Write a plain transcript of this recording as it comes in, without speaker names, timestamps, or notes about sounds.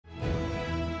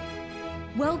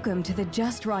Welcome to the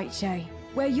Just Right Show,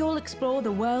 where you'll explore the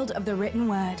world of the written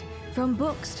word, from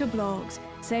books to blogs,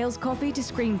 sales copy to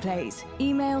screenplays,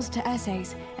 emails to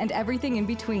essays, and everything in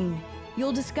between.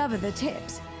 You'll discover the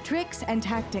tips, tricks, and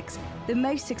tactics the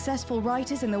most successful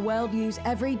writers in the world use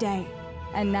every day.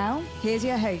 And now, here's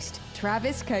your host,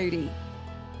 Travis Cody.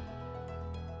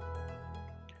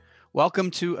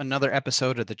 Welcome to another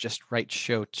episode of the Just Right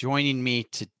Show. Joining me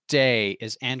today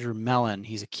is Andrew Mellen.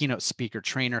 He's a keynote speaker,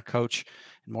 trainer, coach,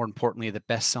 and more importantly, the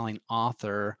best-selling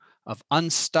author of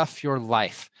Unstuff Your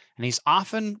Life. And he's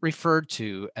often referred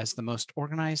to as the most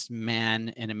organized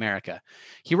man in America.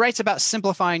 He writes about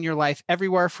simplifying your life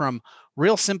everywhere from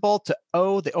Real Simple to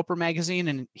the Oprah magazine,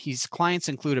 and his clients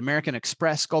include American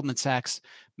Express, Goldman Sachs,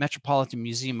 Metropolitan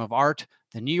Museum of Art,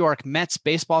 the New York Mets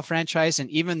baseball franchise, and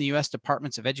even the U.S.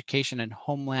 Departments of Education and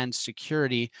Homeland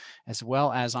Security, as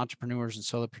well as entrepreneurs and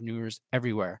solopreneurs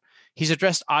everywhere. He's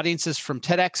addressed audiences from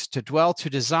TEDx to Dwell to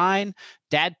Design,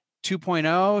 Dad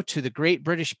 2.0 to the Great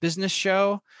British Business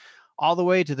Show, all the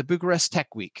way to the Bucharest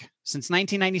Tech Week. Since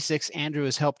 1996, Andrew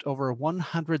has helped over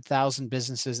 100,000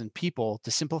 businesses and people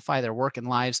to simplify their work and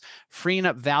lives, freeing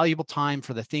up valuable time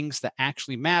for the things that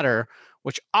actually matter,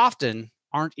 which often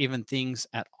aren't even things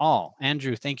at all.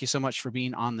 Andrew, thank you so much for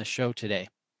being on the show today.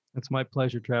 It's my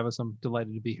pleasure, Travis. I'm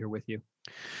delighted to be here with you.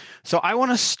 So I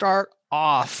want to start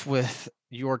off with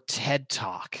your TED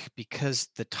Talk, because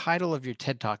the title of your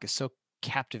TED Talk is so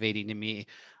captivating to me,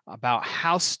 about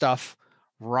how stuff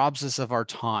robs us of our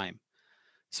time.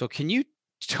 So can you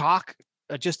talk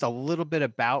just a little bit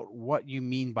about what you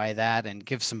mean by that and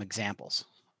give some examples?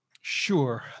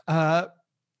 Sure.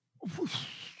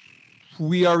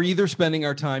 We are either spending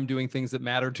our time doing things that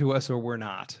matter to us or we're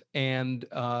not. And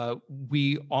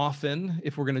we often,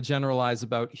 if we're going to generalize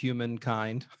about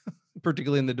humankind,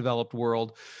 particularly in the developed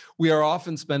world, we are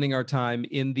often spending our time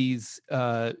in these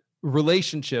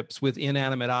relationships with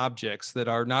inanimate objects that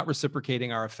are not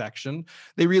reciprocating our affection.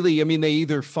 They really, they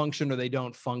either function or they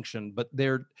don't function, but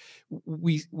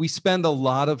we spend a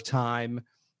lot of time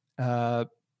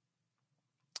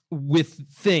with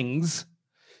things,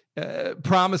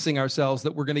 promising ourselves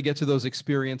that we're going to get to those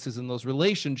experiences and those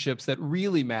relationships that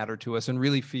really matter to us and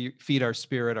really feed our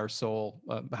spirit, our soul,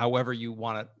 however you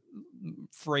want to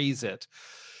phrase it.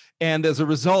 And as a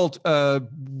result,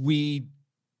 we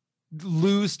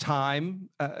lose time.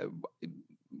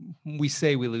 We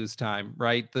say we lose time,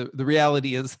 right? The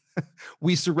reality is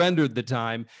we surrendered the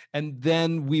time, and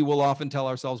then we will often tell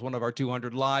ourselves one of our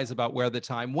 200 lies about where the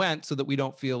time went so that we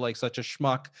don't feel like such a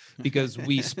schmuck because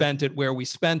we spent it where we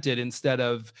spent it instead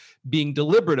of being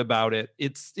deliberate about it.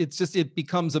 It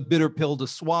becomes a bitter pill to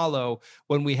swallow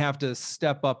when we have to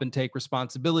step up and take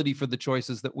responsibility for the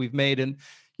choices that we've made. And,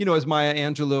 as Maya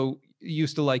Angelou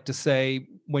used to like to say,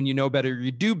 when you know better,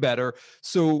 you do better.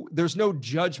 So there's no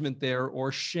judgment there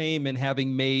or shame in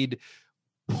having made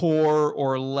poor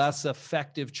or less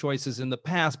effective choices in the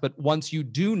past. But once you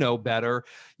do know better,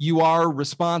 you are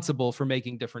responsible for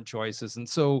making different choices. And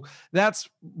so that's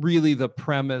really the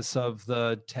premise of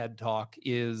the TED Talk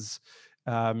is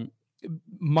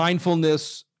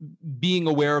mindfulness, being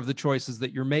aware of the choices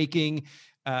that you're making,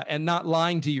 and not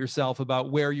lying to yourself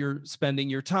about where you're spending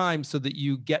your time so that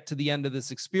you get to the end of this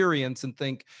experience and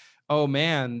think, oh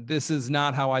man, this is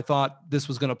not how I thought this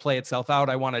was going to play itself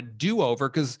out. I want a do-over,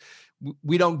 because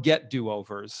we don't get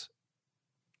do-overs.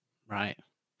 Right.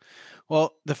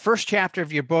 Well, the first chapter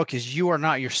of your book is You Are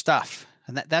Not Your Stuff.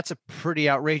 And that's a pretty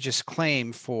outrageous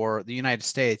claim for the United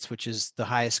States, which is the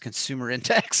highest consumer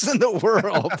index in the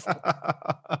world.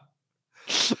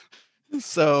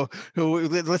 So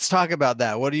let's talk about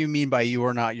that. What do you mean by you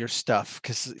are not your stuff?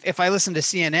 Because if I listen to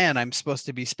CNN, I'm supposed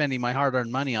to be spending my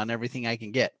hard-earned money on everything I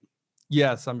can get.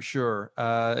 Yes, I'm sure.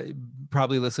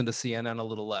 Probably listen to CNN a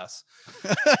little less.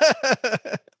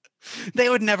 They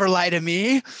would never lie to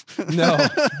me.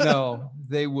 No,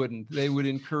 they wouldn't. They would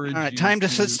encourage you. All right, time to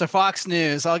switch to Fox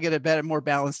News. I'll get a better, more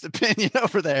balanced opinion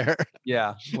over there.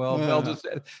 Yeah, well,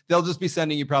 they'll just be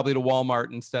sending you probably to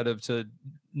Walmart instead of to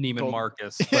Neiman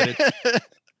Marcus. But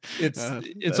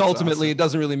it's ultimately awesome. It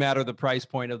doesn't really matter the price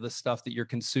point of the stuff that you're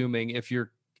consuming. If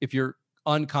you're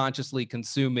unconsciously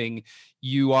consuming,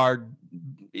 you're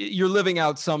living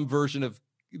out some version of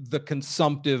the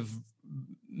consumptive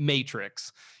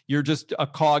matrix. You're just a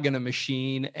cog in a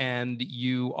machine, and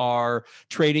you are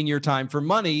trading your time for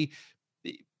money.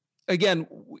 Again,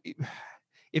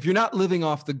 if you're not living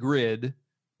off the grid,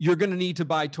 you're going to need to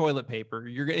buy toilet paper.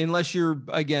 Unless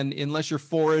you're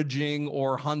foraging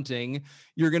or hunting,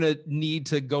 you're going to need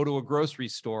to go to a grocery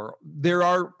store. There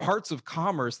are parts of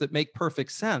commerce that make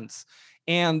perfect sense.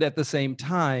 And at the same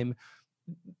time,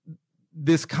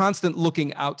 this constant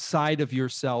looking outside of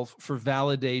yourself for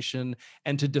validation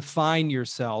and to define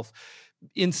yourself,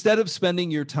 instead of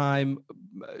spending your time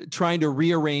trying to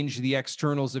rearrange the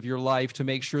externals of your life to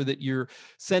make sure that you're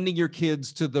sending your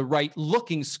kids to the right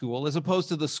looking school, as opposed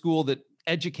to the school that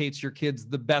educates your kids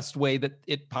the best way that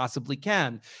it possibly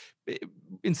can.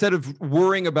 Instead of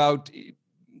worrying about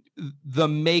the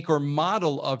make or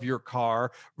model of your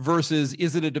car versus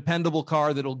is it a dependable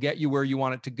car that'll get you where you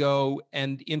want it to go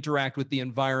and interact with the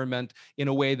environment in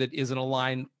a way that is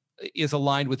aligned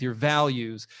with your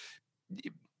values.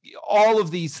 All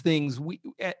of these things,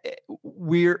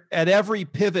 we're at every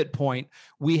pivot point,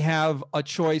 we have a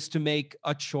choice to make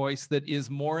a choice that is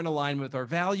more in alignment with our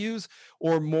values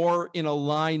or more in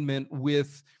alignment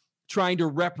with trying to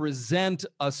represent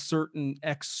a certain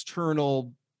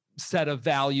external set of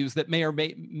values that may or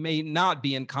may not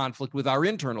be in conflict with our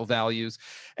internal values.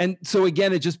 And so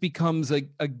again, it just becomes a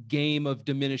game of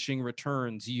diminishing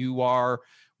returns.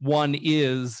 One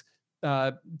is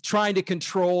trying to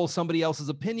control somebody else's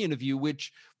opinion of you,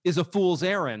 which is a fool's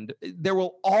errand. There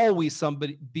will always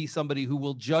be somebody who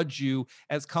will judge you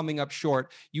as coming up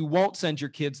short. You won't send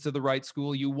your kids to the right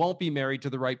school. You won't be married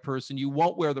to the right person. You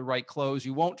won't wear the right clothes.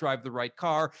 You won't drive the right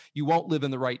car. You won't live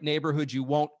in the right neighborhood. You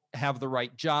won't have the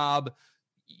right job.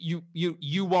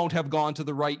 You won't have gone to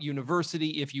the right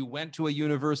university if you went to a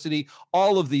university.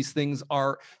 All of these things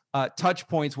are touch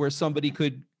points where somebody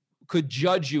could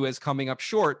judge you as coming up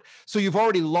short. So you've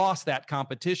already lost that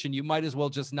competition. You might as well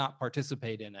just not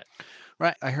participate in it.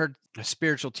 Right. I heard a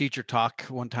spiritual teacher talk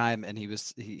one time, and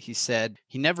he said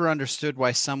he never understood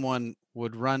why someone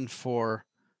would run for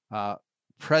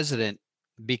president,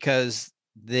 because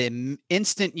the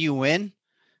instant you win,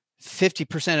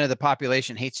 50% of the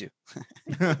population hates you.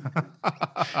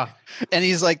 And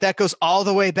he's like, that goes all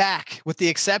the way back, with the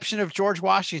exception of George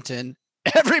Washington,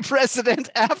 every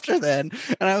president after then.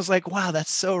 And I was like, wow,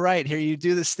 that's so right. Here you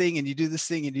do this thing and you do this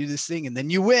thing and you do this thing, and then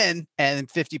you win, and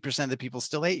 50% of the people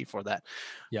still hate you for that.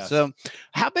 Yes. So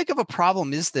how big of a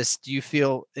problem is this, do you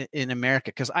feel, in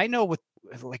America? Because I know, with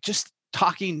like just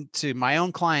talking to my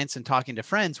own clients and talking to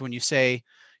friends, when you say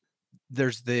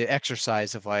there's the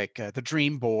exercise of like the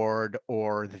dream board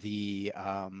or the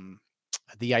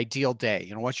ideal day,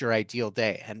 what's your ideal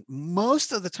day? And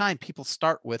most of the time people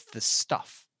start with the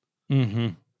stuff. Mm-hmm.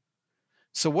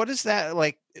 So what is that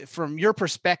like from your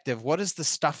perspective? What does the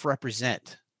stuff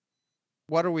represent?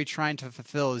 What are we trying to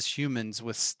fulfill as humans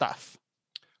with stuff?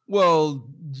 Well,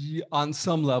 on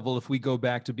some level, if we go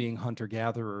back to being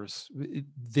hunter-gatherers,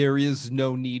 there is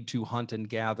no need to hunt and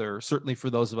gather, certainly for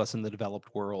those of us in the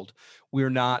developed world. We're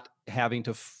not having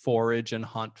to forage and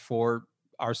hunt for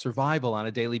our survival on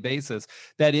a daily basis.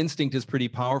 That instinct is pretty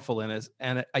powerful in us.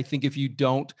 And I think if you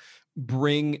don't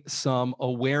bring some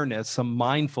awareness, some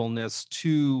mindfulness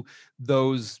to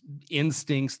those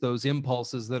instincts, those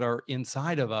impulses that are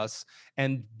inside of us,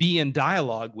 and be in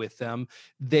dialogue with them,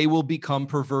 they will become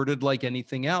perverted like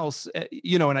anything else.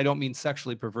 And I don't mean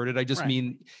sexually perverted. I just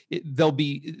mean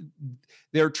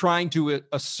they're trying to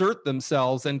assert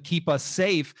themselves and keep us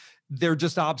safe. They're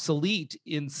just obsolete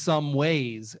in some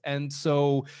ways. And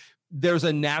so there's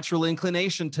a natural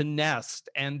inclination to nest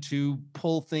and to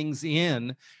pull things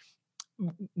in,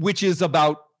 which is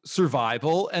about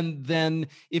survival. And then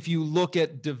if you look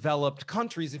at developed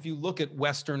countries, if you look at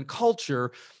Western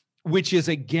culture, which is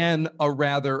again a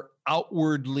rather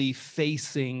outwardly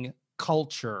facing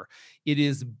culture, it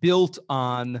is built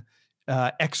on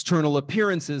external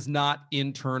appearances, not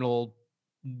internal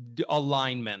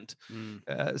alignment.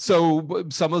 So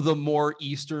some of the more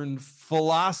Eastern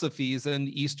philosophies and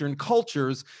Eastern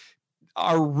cultures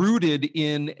are rooted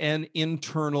in an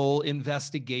internal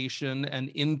investigation and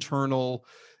internal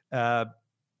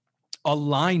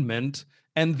alignment.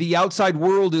 And the outside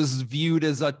world is viewed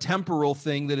as a temporal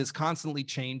thing that is constantly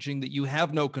changing, that you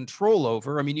have no control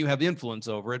over. I mean, you have influence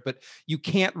over it, but you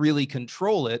can't really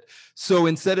control it. So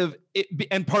instead of it,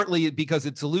 and partly because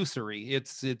it's illusory,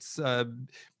 it's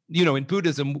in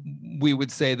Buddhism, we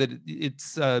would say that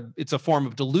it's a form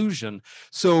of delusion.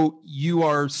 So you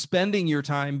are spending your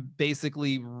time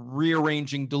basically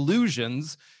rearranging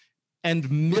delusions and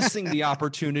missing the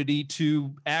opportunity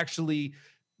to actually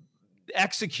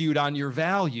execute on your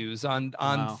values, on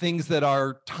Wow. things that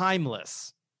are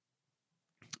timeless.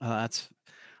 That's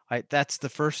the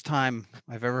first time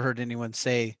I've ever heard anyone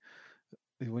say,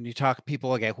 when you talk to people,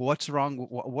 like, what's wrong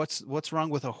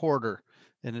with a hoarder?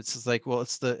 And it's just like, well,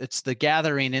 it's the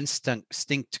gathering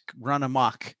instinct run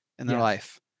amok in their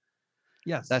life.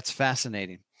 Yes. That's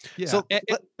fascinating. Yeah. So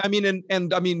I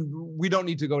mean, we don't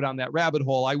need to go down that rabbit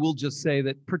hole. I will just say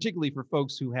that particularly for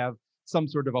folks who have some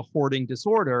sort of a hoarding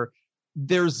disorder,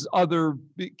 there's other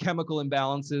chemical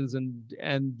imbalances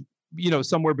and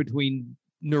somewhere between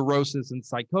neurosis and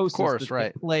psychosis course, that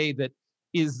right. play that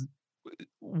is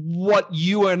what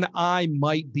you and I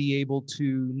might be able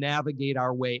to navigate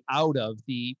our way out of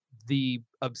the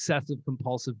obsessive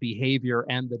compulsive behavior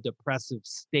and the depressive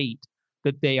state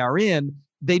that they are in.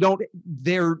 They're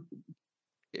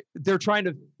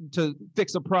trying to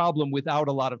fix a problem without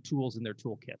a lot of tools in their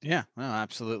toolkit. Yeah, no,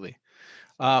 absolutely.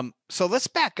 So let's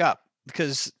back up,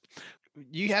 because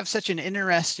you have such an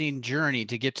interesting journey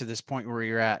to get to this point where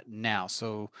you're at now.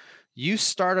 So you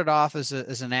started off as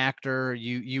an actor.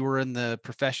 You were in the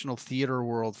professional theater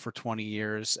world for 20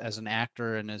 years as an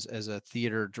actor and as a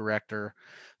theater director.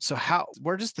 So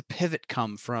where does the pivot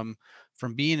come from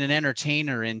being an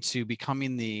entertainer into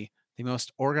becoming the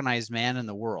most organized man in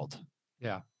the world?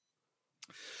 Yeah.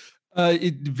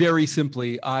 Very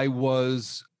simply, I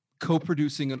was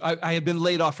co-producing, I had been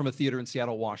laid off from a theater in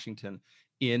Seattle, Washington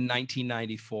in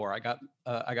 1994. I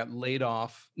got laid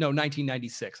off. No,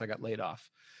 1996. I got laid off.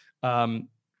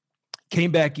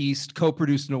 Came back east,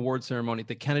 co-produced an award ceremony at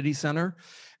the Kennedy Center.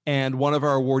 And one of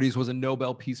our awardees was a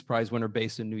Nobel Peace Prize winner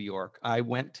based in New York. I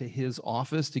went to his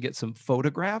office to get some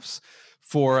photographs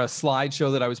for a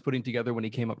slideshow that I was putting together when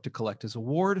he came up to collect his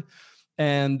award.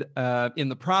 And in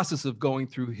the process of going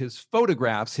through his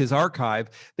photographs, his archive,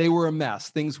 they were a mess.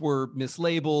 Things were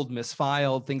mislabeled,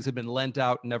 misfiled. Things had been lent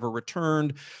out, never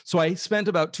returned. So I spent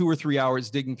about 2 or 3 hours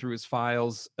digging through his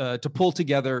files to pull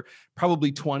together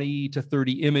probably 20 to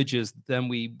 30 images that then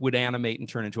we would animate and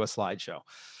turn into a slideshow.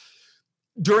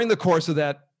 During the course of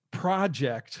that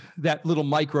project, that little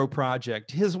micro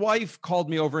project, his wife called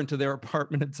me over into their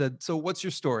apartment and said, "So what's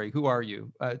your story? Who are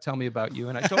you? Tell me about you."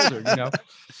 And I told her,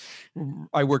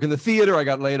 I work in the theater. I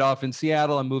got laid off in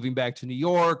Seattle. I'm moving back to New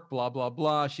York, blah, blah,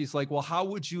 blah. She's like, "Well, how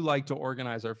would you like to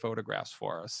organize our photographs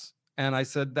for us?" And I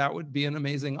said, "That would be an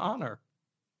amazing honor.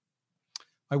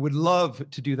 I would love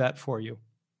to do that for you."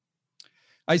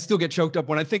 I still get choked up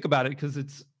when I think about it because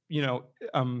it's,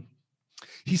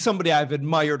 he's somebody I've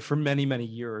admired for many, many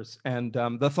years. And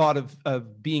the thought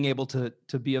of being able to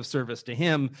be of service to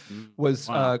him was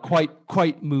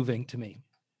quite moving to me.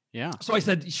 Yeah. So I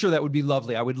said, "Sure, that would be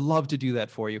lovely. I would love to do that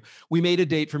for you." We made a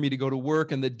date for me to go to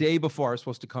work. And the day before I was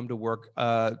supposed to come to work,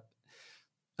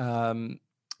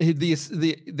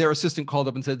 their assistant called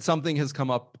up and said, "Something has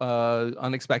come up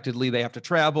unexpectedly. They have to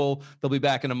travel. They'll be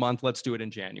back in a month. Let's do it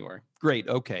in January." Great.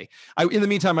 Okay. In the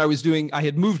meantime, I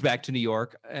had moved back to New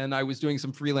York and I was doing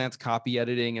some freelance copy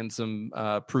editing and some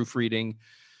proofreading.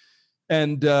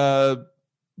 And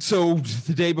so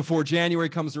the day before January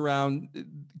comes around,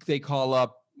 they call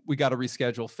up, "We got to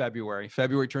reschedule February."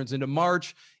 February turns into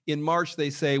March. In March, they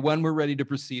say, "When we're ready to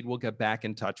proceed, we'll get back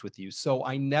in touch with you." So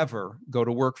I never go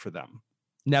to work for them.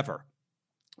 Never.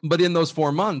 But in those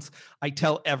 4 months, I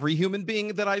tell every human being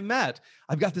that I met,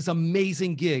 "I've got this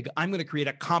amazing gig. I'm going to create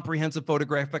a comprehensive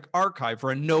photographic archive for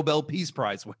a Nobel Peace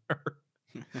Prize winner."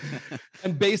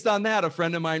 And based on that, a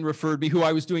friend of mine referred me, who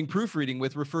I was doing proofreading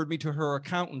with, referred me to her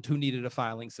accountant who needed a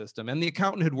filing system. And the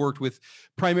accountant had worked with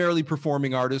primarily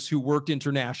performing artists who worked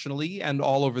internationally and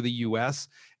all over the US.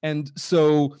 And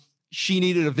so she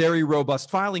needed a very robust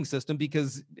filing system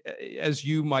because, as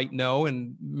you might know,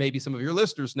 and maybe some of your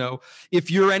listeners know,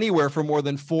 if you're anywhere for more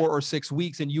than 4 or 6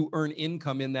 weeks and you earn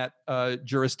income in that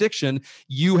jurisdiction,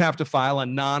 you have to file a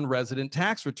non-resident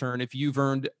tax return. If you've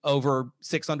earned over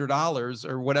 $600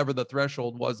 or whatever the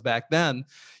threshold was back then,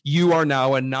 you are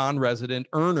now a non-resident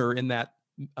earner in that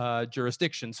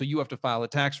jurisdiction. So you have to file a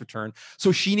tax return.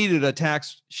 So she needed a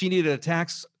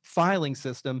tax filing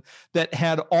system that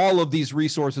had all of these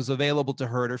resources available to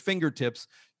her at her fingertips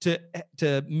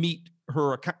to meet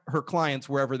her clients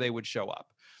wherever they would show up.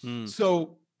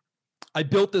 So I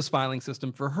built this filing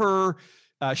system for her.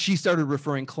 She started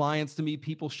referring clients to me.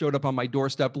 People showed up on my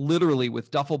doorstep literally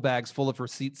with duffel bags full of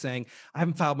receipts saying, "I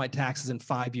haven't filed my taxes in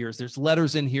 5 years. There's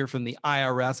letters in here from the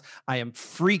IRS. I am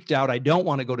freaked out. I don't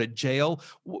want to go to jail.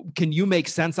 Can you make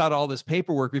sense out of all this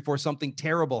paperwork before something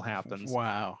terrible happens?"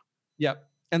 Wow. Yep.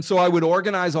 And so I would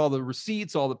organize all the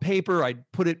receipts, all the paper. I'd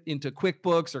put it into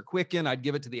QuickBooks or Quicken. I'd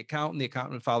give it to the accountant. The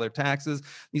accountant would file their taxes.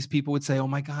 These people would say, "Oh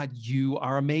my God, you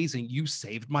are amazing. You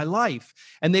saved my life."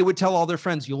 And they would tell all their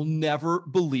friends, "You'll never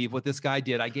believe what this guy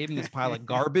did. I gave him this pile of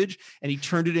garbage and he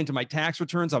turned it into my tax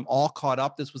returns. I'm all caught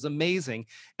up. This was amazing."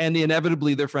 And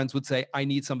inevitably their friends would say, "I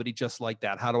need somebody just like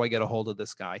that. How do I get a hold of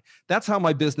this guy?" That's how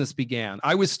my business began.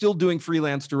 I was still doing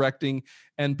freelance directing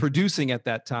and producing at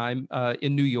that time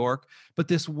in New York, but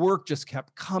this work just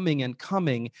kept coming and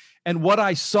coming. And what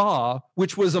I saw,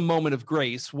 which was a moment of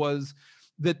grace, was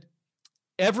that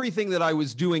everything that I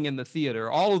was doing in the theater,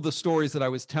 all of the stories that I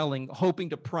was telling, hoping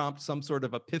to prompt some sort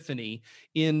of epiphany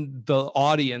in the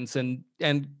audience and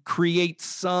create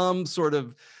some sort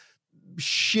of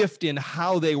shift in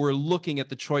how they were looking at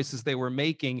the choices they were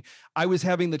making. I was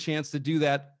having the chance to do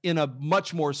that in a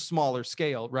much more smaller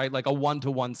scale, right? Like a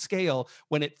one-to-one scale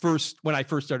when I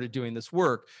first started doing this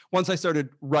work. Once I started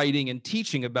writing and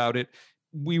teaching about it,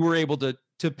 we were able to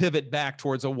pivot back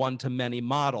towards a one-to-many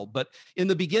model. But in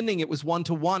the beginning, it was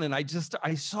one-to-one. And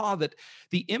I saw that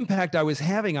the impact I was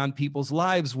having on people's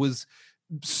lives was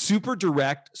super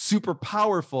direct, super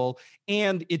powerful,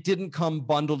 and it didn't come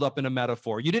bundled up in a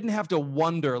metaphor. You didn't have to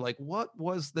wonder, like, what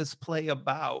was this play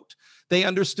about? They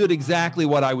understood exactly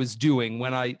what I was doing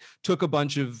when I took a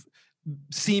bunch of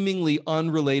seemingly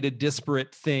unrelated,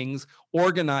 disparate things,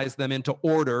 organized them into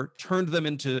order, turned them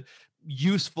into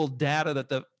useful data that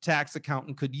the tax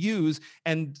accountant could use,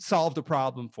 and solved a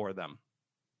problem for them.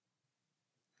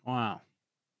 Wow.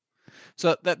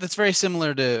 So that's very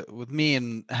similar to with me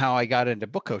and how I got into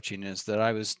book coaching, is that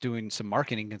I was doing some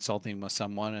marketing consulting with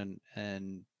someone,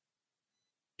 and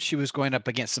she was going up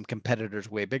against some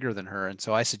competitors way bigger than her. And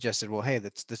so I suggested, well, hey,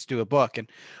 let's do a book. And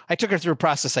I took her through a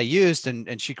process I used,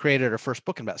 and she created her first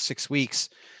book in about 6 weeks.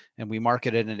 And we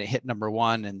marketed it, and it hit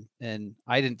 #1. And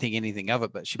I didn't think anything of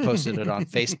it, but she posted it on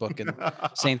Facebook, and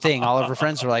same thing. All of her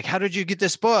friends were like, how did you get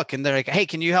this book? And they're like, hey,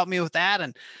 can you help me with that?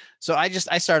 And so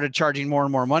I started charging more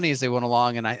and more money as they went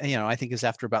along. And I think it was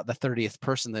after about the 30th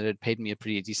person that had paid me a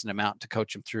pretty decent amount to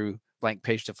coach them through blank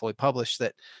page to fully published,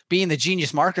 that being the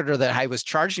genius marketer that I was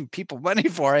charging people money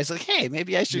for, I was like, hey,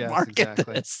 maybe I should market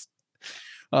this.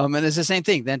 And it's the same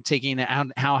thing, then taking it out,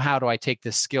 how do I take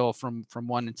this skill from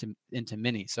one into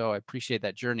many? So I appreciate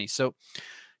that journey. So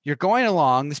you're going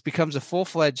along, this becomes a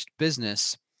full-fledged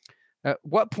business. At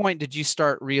what point did you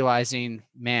start realizing,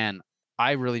 man,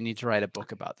 I really need to write a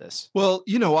book about this? Well,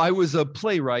 I was a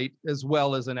playwright as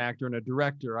well as an actor and a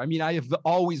director. I mean, I have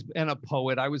always been a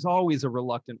poet. I was always a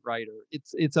reluctant writer.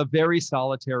 It's a very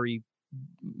solitary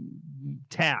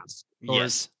task, or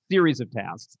series of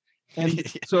tasks. And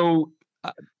so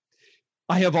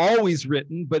I have always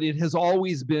written, but it has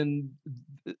always been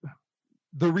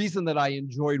the reason that I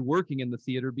enjoyed working in the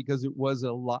theater, because it was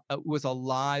a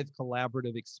live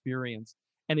collaborative experience,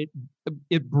 and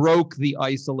it broke the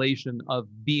isolation of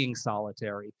being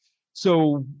solitary.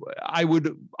 So I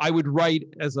would write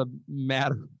as a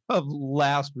matter of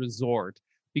last resort,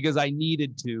 because I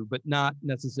needed to, but not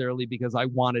necessarily because I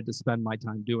wanted to spend my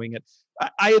time doing it.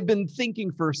 I had been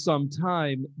thinking for some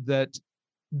time that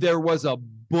there was a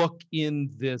book in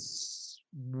this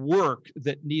work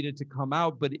that needed to come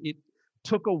out, but it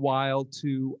took a while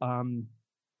to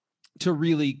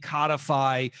really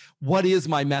codify what is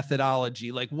my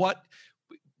methodology. Like, what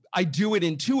I do it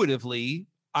intuitively.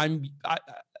 I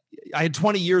had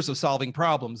 20 years of solving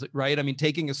problems, right? I mean,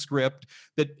 taking a script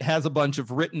that has a bunch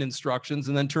of written instructions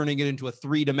and then turning it into a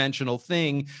 3-dimensional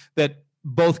thing that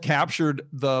both captured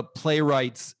the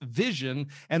playwright's vision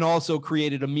and also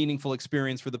created a meaningful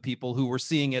experience for the people who were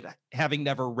seeing it, having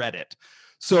never read it.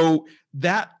 So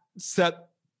that set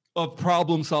of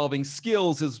problem-solving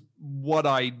skills is what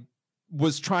I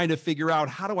was trying to figure out.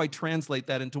 How do I translate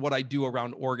that into what I do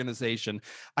around organization?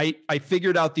 I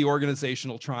figured out the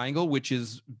organizational triangle, which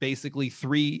is basically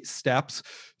 3 steps.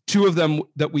 2 of them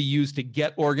that we use to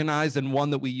get organized, and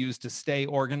 1 that we use to stay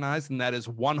organized. And that is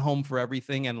one home for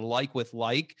everything, and like with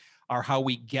like are how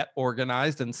we get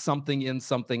organized, and something in,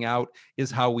 something out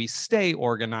is how we stay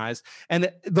organized. And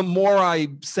the more I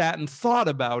sat and thought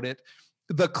about it,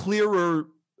 the clearer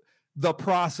the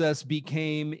process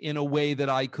became, in a way that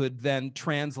I could then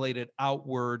translate it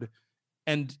outward.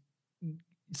 And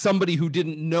somebody who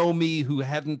didn't know me, who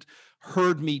hadn't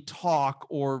heard me talk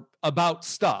or about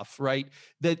stuff, right,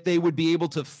 that they would be able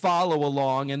to follow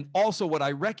along. And also what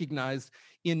I recognized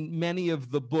in many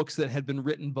of the books that had been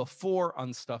written before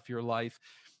Unstuff Your Life,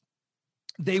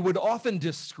 they would often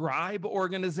describe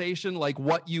organization, like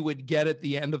what you would get at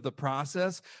the end of the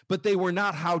process, but they were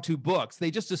not how-to books. They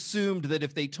just assumed that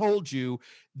if they told you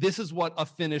this is what a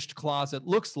finished closet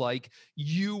looks like,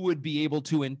 you would be able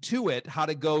to intuit how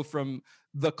to go from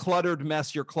the cluttered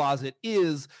mess your closet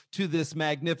is to this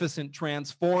magnificent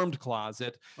transformed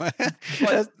closet.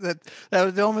 that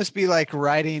would almost be like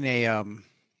writing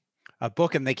a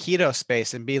book in the keto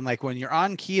space and being like, when you're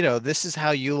on keto, this is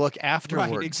how you look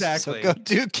afterwards. Right, exactly. So go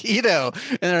do keto.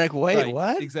 And they're like, wait, right,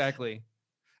 what? Exactly.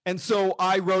 And so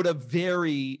I wrote a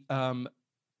very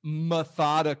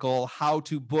methodical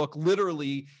how-to book.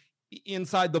 Literally,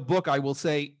 inside the book, I will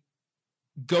say,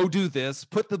 go do this,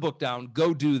 put the book down,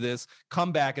 go do this,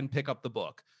 come back and pick up the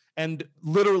book, and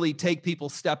literally take people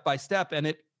step by step.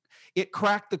 And it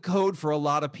cracked the code for a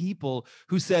lot of people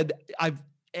who said,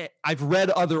 I've read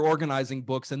other organizing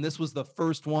books, and this was the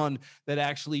first one that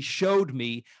actually showed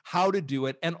me how to do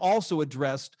it, and also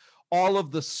addressed all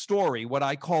of the story, what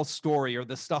I call story, or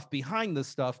the stuff behind the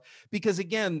stuff. Because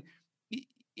again,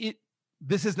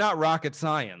 this is not rocket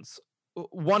science.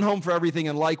 One home for everything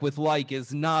and like with like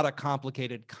is not a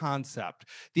complicated concept.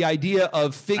 The idea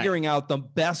of figuring out the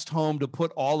best home to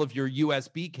put all of your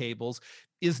USB cables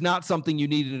is not something you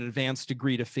need an advanced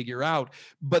degree to figure out.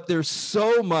 But there's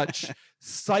so much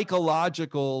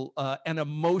psychological and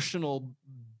emotional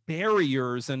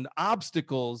barriers and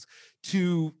obstacles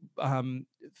to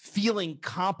feeling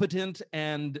competent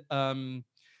and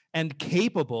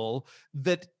capable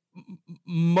that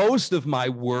most of my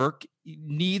work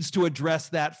needs to address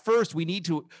that first. We need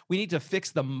to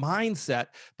fix the mindset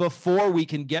before we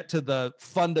can get to the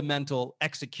fundamental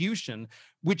execution,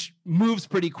 which moves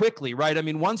pretty quickly, right? I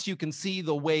mean, once you can see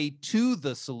the way to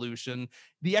the solution,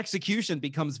 the execution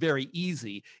becomes very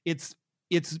easy. It's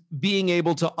being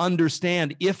able to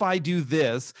understand, if I do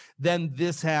this, then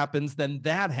this happens, then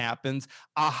that happens.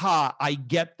 Aha, I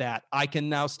get that. I can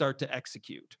now start to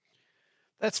execute.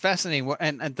 That's fascinating.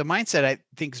 And the mindset, I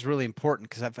think, is really important,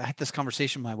 because I've had this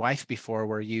conversation with my wife before,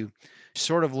 where you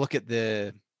sort of look at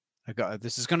this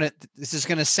is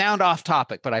gonna sound off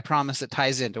topic, but I promise it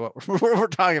ties into what we're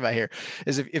talking about here.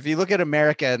 Is if you look at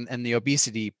America and the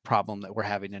obesity problem that we're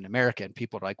having in America, and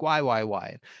people are like,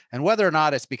 why? And whether or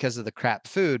not it's because of the crap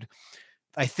food,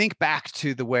 I think back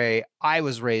to the way I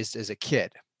was raised as a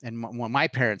kid, and when my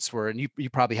parents were, and you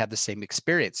probably had the same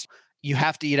experience. You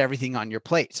have to eat everything on your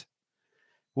plate.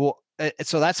 Well,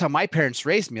 so that's how my parents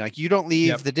raised me. Like, you don't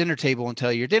leave the dinner table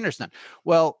until your dinner's done.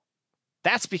 Well,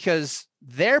 that's because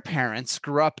their parents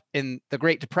grew up in the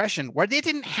Great Depression, where they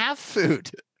didn't have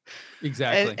food.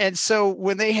 Exactly. And so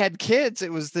when they had kids, it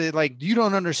was you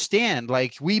don't understand.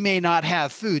 Like, we may not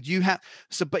have food.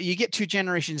 But you get 2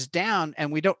 generations down,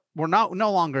 and we're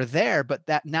no longer there. But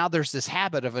that now there's this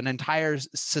habit of an entire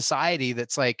society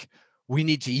that's like, we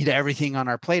need to eat everything on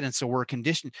our plate. And so we're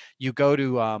conditioned. You go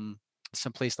to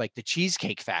someplace like the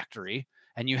Cheesecake Factory,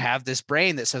 and you have this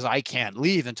brain that says, I can't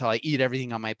leave until I eat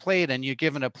everything on my plate. And you're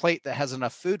given a plate that has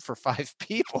enough food for 5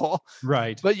 people.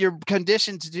 Right. But you're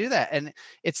conditioned to do that. And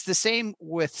it's the same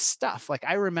with stuff. Like,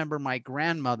 I remember my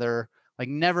grandmother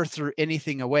never threw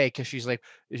anything away, because she's like,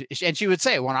 and she would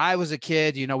say, when I was a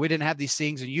kid, we didn't have these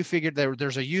things, and you figured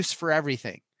there's a use for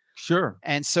everything. Sure.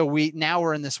 And so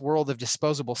we're in this world of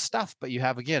disposable stuff, but you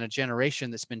have, again, a generation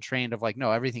that's been trained of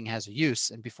no, everything has a use.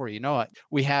 And before you know it,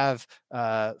 we have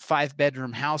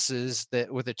 5-bedroom houses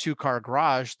that with a 2-car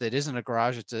garage that isn't a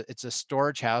garage. It's a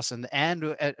storage house. And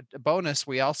a bonus,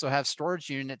 we also have storage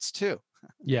units too.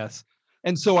 Yes.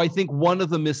 And so I think one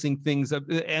of the missing things,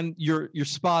 and you're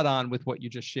spot on with what you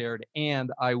just shared.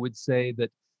 And I would say that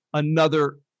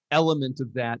another element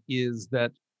of that is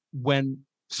that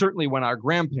certainly when our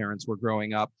grandparents were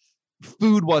growing up,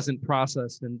 food wasn't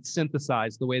processed and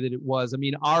synthesized the way that it was. I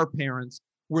mean, our parents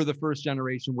were the first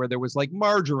generation where there was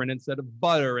margarine instead of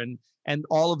butter, and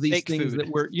all of these Fake things food. that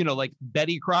were, like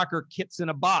Betty Crocker kits in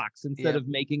a box instead of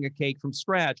making a cake from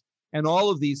scratch. And all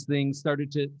of these things started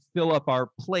to fill up our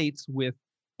plates with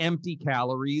empty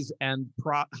calories and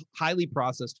highly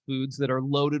processed foods that are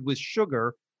loaded with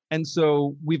sugar. And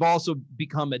so we've also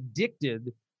become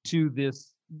addicted to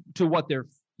what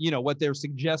they're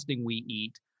suggesting we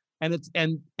eat. And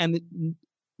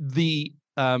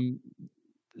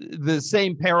the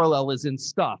same parallel is in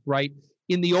stuff, right?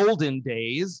 In the olden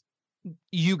days,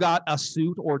 you got a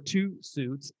suit or 2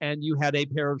 suits, and you had a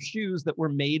pair of shoes that were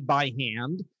made by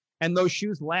hand, and those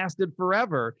shoes lasted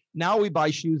forever. Now we buy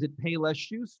shoes at Payless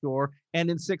Shoe Store, and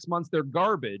in 6 months they're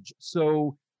garbage.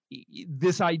 So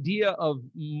this idea of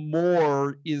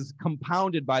more is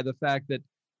compounded by the fact that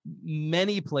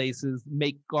many places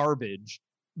make garbage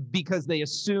because they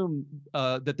assume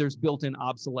that there's built-in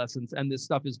obsolescence, and this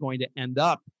stuff is going to end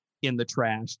up in the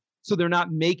trash. So they're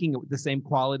not making it with the same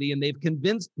quality, and they've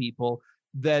convinced people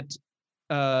that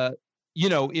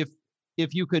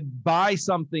if you could buy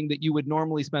something that you would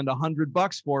normally spend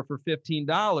 $100 for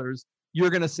 $15, you're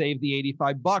going to save the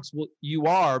 $85. Well, you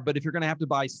are, but if you're going to have to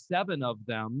buy 7 of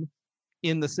them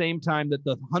in the same time that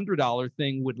the $100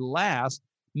 thing would last,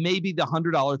 maybe the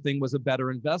 $100 thing was a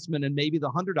better investment, and maybe the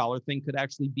 $100 thing could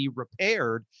actually be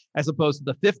repaired as opposed to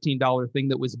the $15 thing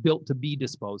that was built to be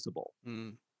disposable.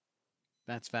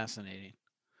 That's fascinating.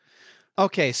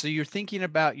 Okay, so you're thinking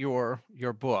about your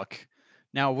book.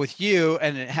 Now, with you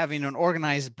and having an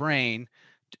organized brain,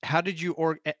 how did you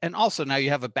and also now you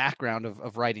have a background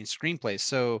of writing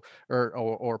screenplays,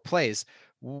 or plays.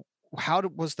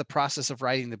 was the process of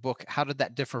writing the book? How did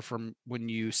that differ from when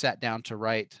you sat down to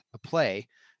write a play?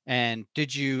 And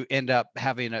did you end up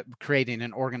creating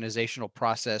an organizational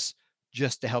process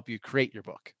just to help you create your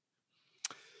book?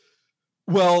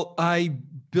 Well, I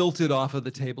built it off of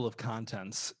the table of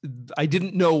contents. I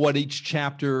didn't know what each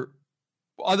chapter,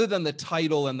 other than the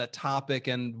title and the topic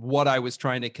and what I was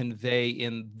trying to convey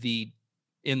in the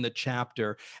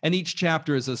chapter. And each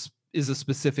chapter is a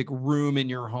specific room in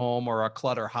your home or a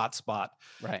clutter hotspot.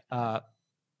 Right.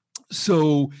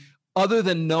 So other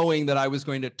than knowing that I was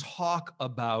going to talk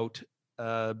about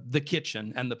the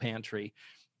kitchen and the pantry,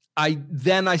 I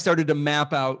started to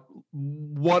map out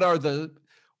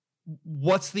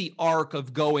what's the arc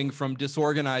of going from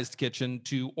disorganized kitchen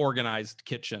to organized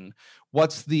kitchen?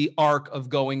 What's the arc of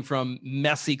going from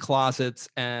messy closets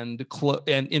and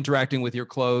interacting with your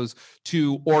clothes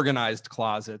to organized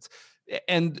closets?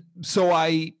 And so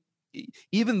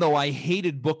even though I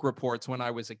hated book reports when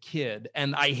I was a kid,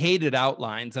 and I hated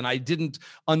outlines, and I didn't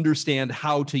understand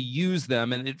how to use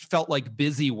them, and it felt like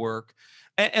busy work.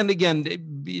 And again,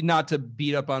 not to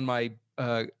beat up on my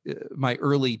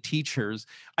early teachers,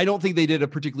 I don't think they did a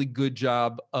particularly good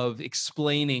job of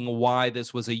explaining why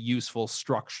this was a useful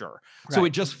structure. Right. So it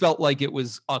just felt like it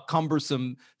was a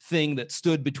cumbersome thing that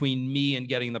stood between me and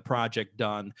getting the project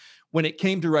done. When it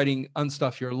came to writing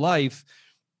Unstuff Your Life,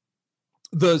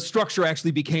 the structure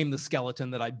actually became the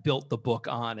skeleton that I built the book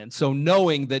on. And so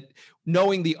knowing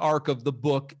the arc of the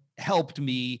book helped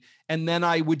me, and then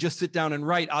I would just sit down and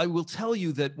write. I will tell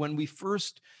you that when we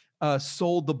first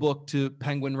sold the book to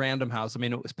Penguin Random House, I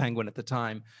mean, it was Penguin at the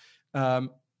time,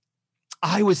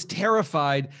 I was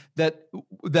terrified that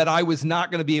I was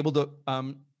not going to be able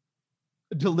to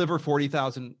deliver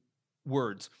 40,000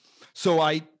 words. So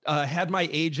I had my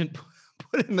agent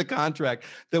put in the contract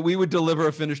that we would deliver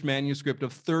a finished manuscript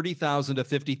of 30,000 to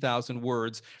 50,000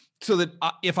 words, so that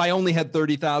if I only had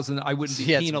 30,000, I wouldn't be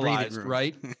penalized,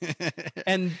 right?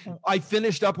 And I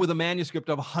finished up with a manuscript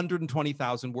of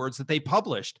 120,000 words that they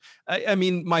published. I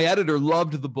mean, my editor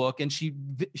loved the book, and she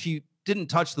didn't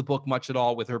touch the book much at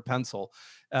all with her pencil.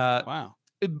 Wow.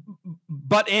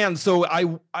 So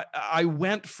I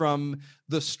went from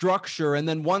the structure, and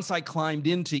then once I climbed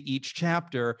into each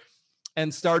chapter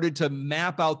and started to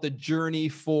map out the journey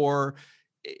for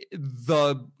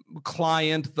the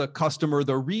client, the customer,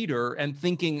 the reader, and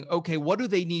thinking, okay, what do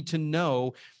they need to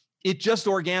know? It just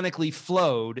organically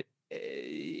flowed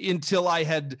until I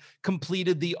had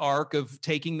completed the arc of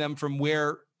taking them from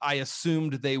where I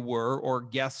assumed they were or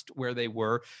guessed where they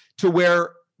were to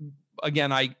where,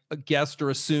 again, I guessed or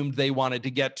assumed they wanted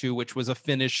to get to, which was a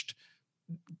finished,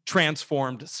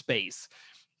 transformed space.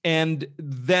 And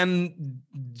then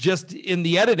just in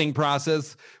the editing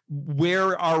process,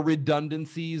 where are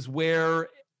redundancies? Where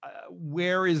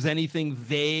is anything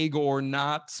vague or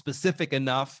not specific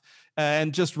enough?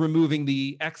 And just removing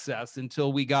the excess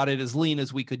until we got it as lean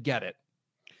as we could get it.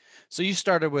 So you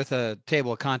started with a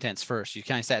table of contents first. You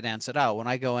kind of sat down and said, oh, when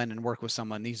I go in and work with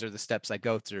someone, these are the steps I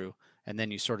go through. And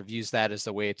then you sort of use that as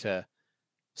the way to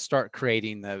start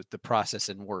creating the process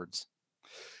in words.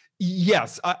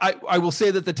 Yes, I will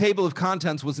say that the table of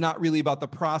contents was not really about the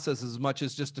process as much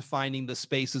as just defining the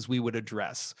spaces we would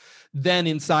address. Then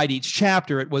inside each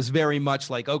chapter, it was very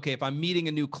much like, okay, if I'm meeting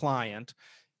a new client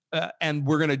and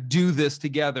we're going to do this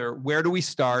together, where do we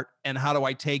start and how do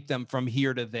I take them from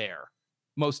here to there?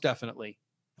 Most definitely.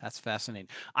 That's fascinating.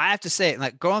 I have to say,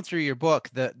 like going through your book,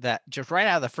 that just right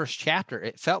out of the first chapter,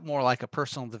 it felt more like a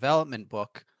personal development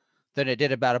book than it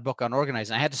did about a book on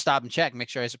organizing. I had to stop and check, make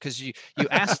sure because you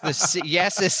asked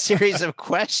this series of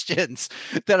questions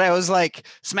that I was like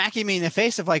smacking me in the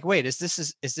face of like, wait, is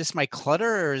this my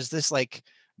clutter, or is this like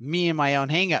me and my own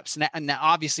hangups? Now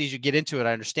obviously as you get into it,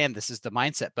 I understand this is the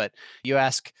mindset, but you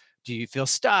ask, do you feel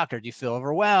stuck, or do you feel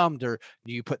overwhelmed, or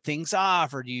do you put things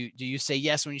off, or do you say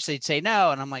yes when you say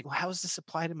no? And I'm like, well, how does this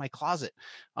apply to my closet?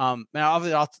 And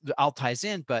obviously all ties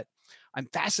in, but I'm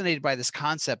fascinated by this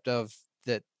concept of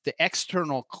that the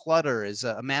external clutter is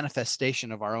a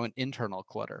manifestation of our own internal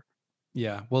clutter.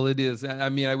 Yeah, well, it is. I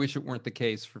mean, I wish it weren't the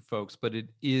case for folks, but it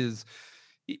is.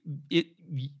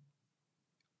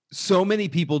 So many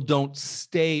people don't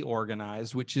stay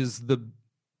organized, which is the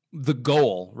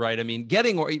goal, right? I mean,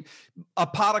 getting a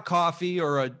pot of coffee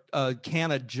or a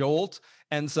can of Jolt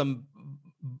and some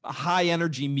high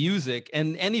energy music,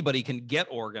 and anybody can get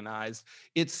organized.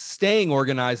 It's staying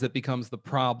organized that becomes the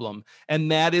problem.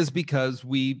 And that is because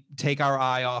we take our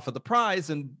eye off of the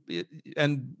prize and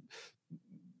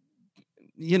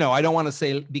you know, I don't want to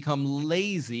say become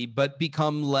lazy, but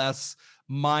become less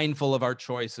mindful of our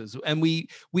choices. And we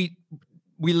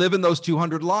live in those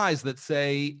 200 lies that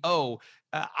say, oh,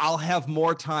 I'll have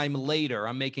more time later.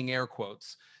 I'm making air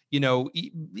quotes.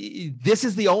 This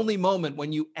is the only moment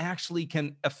when you actually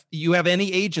can, if you have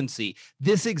any agency,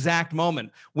 this exact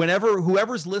moment.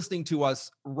 Whoever's listening to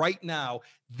us right now,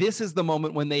 this is the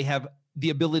moment when they have the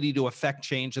ability to affect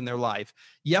change in their life.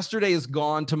 Yesterday is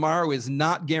gone. Tomorrow is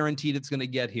not guaranteed it's going to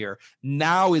get here.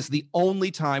 Now is the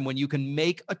only time when you can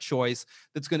make a choice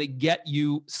that's going to get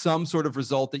you some sort of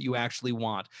result that you actually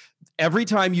want. Every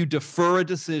time you defer a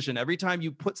decision, every time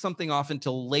you put something off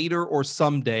until later or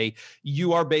someday,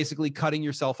 you are basically cutting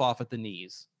yourself off at the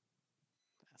knees.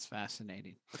 That's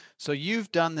fascinating. So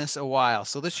you've done this a while.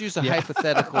 So let's use a Yeah.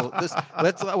 hypothetical.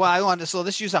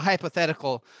 Let's use a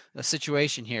hypothetical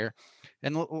situation here,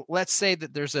 and let's say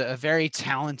that there's a very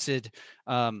talented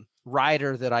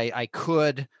writer that I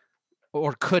could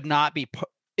or could not be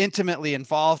intimately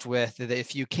involved with. That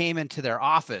if you came into their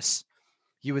office,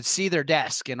 you would see their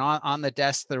desk, and on the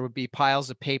desk there would be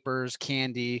piles of papers,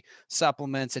 candy,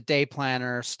 supplements, a day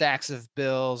planner, stacks of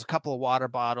bills, a couple of water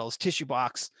bottles, tissue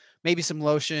box, maybe some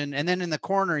lotion. And then in the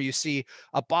corner you see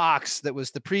a box that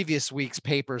was the previous week's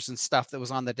papers and stuff that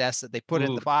was on the desk that they put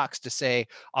in the box to say,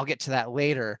 I'll get to that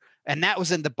later. And that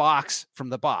was in the box from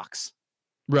the box.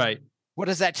 Right. What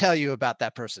does that tell you about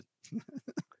that person?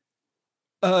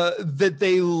 That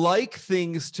they like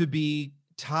things to be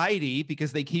tidy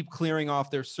because they keep clearing off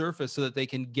their surface so that they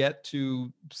can get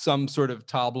to some sort of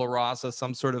tabula rasa,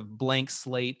 some sort of blank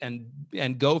slate,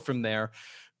 and go from there.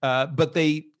 But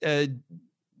they,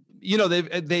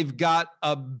 they've got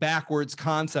a backwards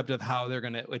concept of how they're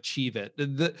going to achieve it.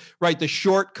 The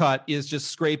shortcut is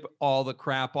just scrape all the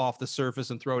crap off the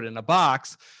surface and throw it in a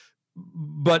box.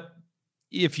 But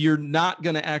if you're not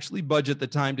going to actually budget the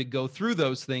time to go through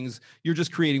those things, you're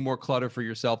just creating more clutter for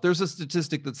yourself. There's a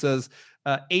statistic that says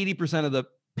 80% of the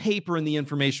paper and the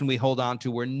information we hold on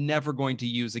to, we're never going to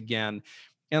use again.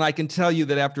 And I can tell you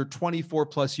that after 24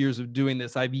 plus years of doing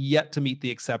this, I've yet to meet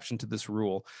the exception to this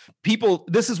rule.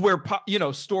 This is where,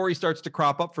 story starts to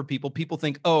crop up for people. People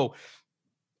think, oh,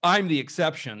 I'm the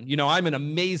exception. I'm an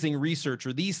amazing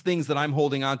researcher. These things that I'm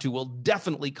holding on to will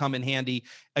definitely come in handy,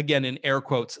 again, in air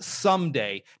quotes,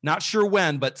 someday. Not sure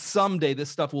when, but someday this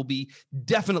stuff will be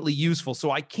definitely useful. So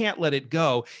I can't let it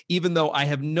go, even though I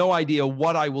have no idea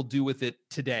what I will do with it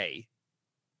today.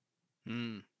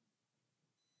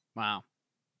 Wow.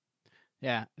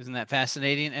 Yeah. Isn't that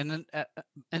fascinating? And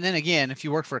then again, if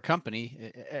you work for a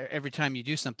company, every time you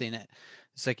do something,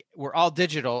 it's like we're all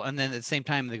digital. And then at the same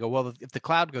time, they go, well, if the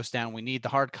cloud goes down, we need the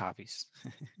hard copies.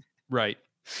 Right.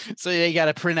 So you got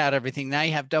to print out everything. Now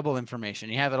you have double information.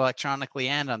 You have it electronically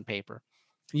and on paper.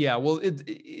 Yeah, well,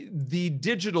 the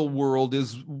digital world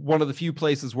is one of the few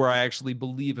places where I actually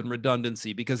believe in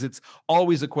redundancy, because it's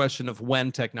always a question of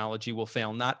when technology will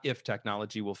fail, not if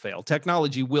technology will fail.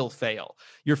 Technology will fail.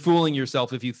 You're fooling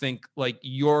yourself if you think like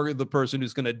you're the person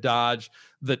who's going to dodge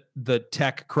the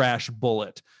tech crash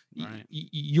bullet. Right.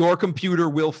 Your computer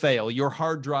will fail. Your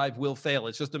hard drive will fail.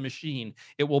 It's just a machine.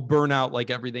 It will burn out like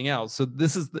everything else. So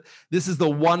this is the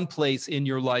one place in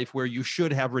your life where you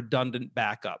should have redundant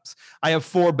backups. I have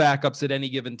 4 backups at any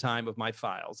given time of my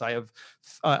files. I have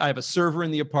a server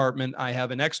in the apartment. I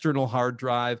have an external hard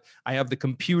drive. I have the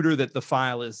computer that the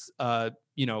file is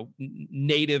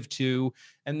native to,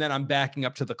 and then I'm backing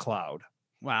up to the cloud.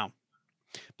 Wow.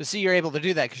 But see, you're able to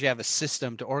do that because you have a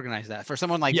system to organize that. For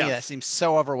someone like me, that seems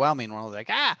so overwhelming. When I was like,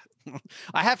 I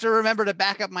have to remember to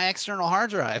back up my external hard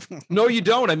drive. No, you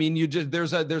don't. I mean,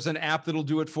 there's an app that'll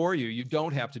do it for you. You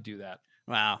don't have to do that.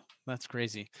 Wow, that's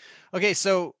crazy. Okay,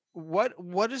 so what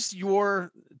is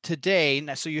your today?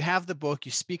 So you have the book,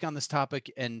 you speak on this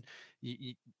topic, and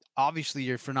obviously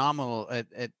you're phenomenal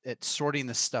at sorting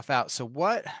this stuff out. So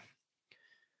what?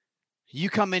 You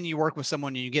come in, you work with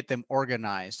someone, and you get them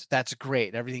organized. That's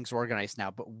great. Everything's organized now.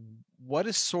 But what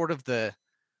is sort of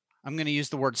I'm going to use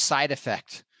the word side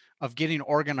effect of getting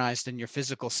organized in your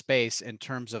physical space in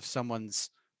terms of someone's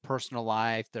personal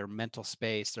life, their mental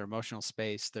space, their emotional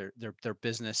space, their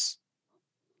business?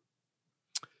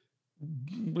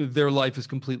 Their life is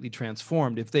completely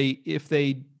transformed. If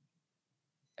they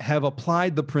have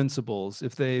applied the principles,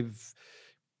 if they've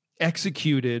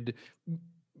executed.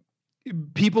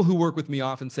 People who work with me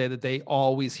often say that they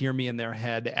always hear me in their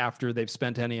head after they've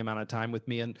spent any amount of time with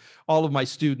me, and all of my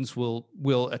students will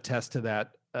attest to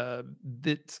that.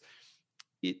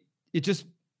 It just,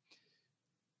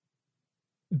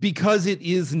 because it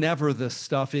is never the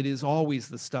stuff, it is always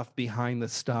the stuff behind the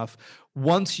stuff.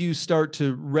 Once you start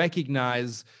to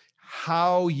recognize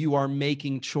how you are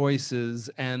making choices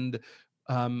and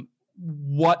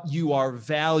what you are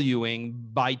valuing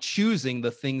by choosing the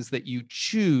things that you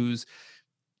choose,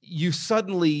 you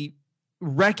suddenly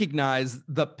recognize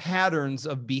the patterns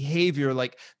of behavior,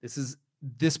 like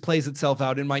this plays itself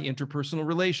out in my interpersonal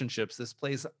relationships. This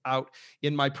plays out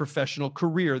in my professional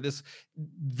career. This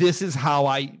is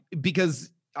how because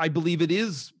I believe it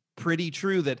is pretty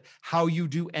true that how you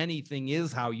do anything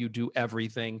is how you do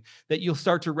everything, that you'll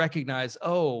start to recognize,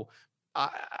 I'm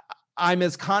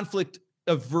as conflict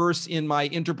averse in my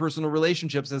interpersonal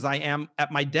relationships as I am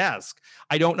at my desk.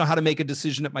 I don't know how to make a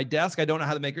decision at my desk. I don't know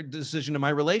how to make a decision in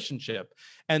my relationship.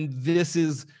 And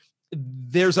there's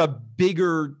a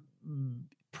bigger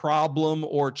problem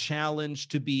or challenge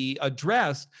to be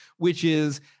addressed, which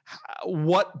is,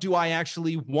 what do I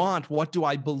actually want? What do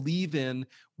I believe in?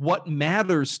 What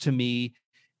matters to me?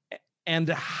 And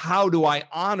how do I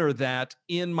honor that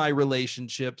in my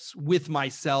relationships with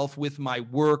myself, with my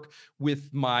work,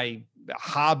 with my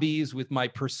hobbies, with my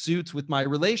pursuits, with my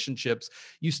relationships?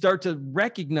 You start to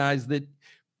recognize that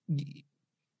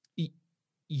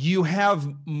you have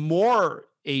more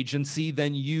agency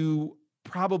than you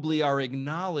probably are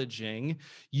acknowledging.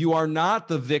 You are not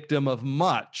the victim of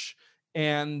much,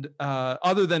 and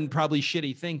other than probably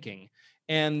shitty thinking.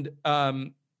 And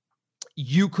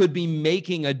you could be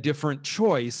making a different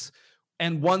choice.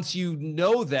 And once you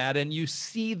know that and you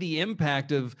see the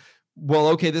impact of, well,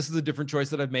 okay, this is a different choice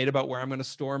that I've made about where I'm going to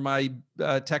store my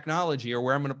technology, or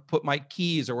where I'm going to put my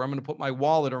keys, or where I'm going to put my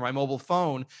wallet or my mobile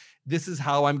phone. This is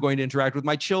how I'm going to interact with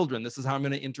my children. This is how I'm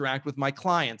going to interact with my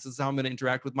clients. This is how I'm going to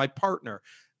interact with my partner.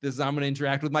 This is how I'm going to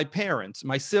interact with my parents,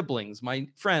 my siblings, my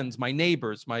friends, my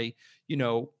neighbors, my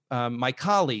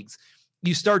colleagues.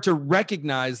 You start to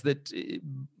recognize that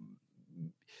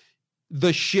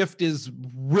the shift is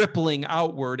rippling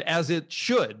outward, as it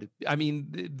should. I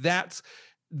mean, that's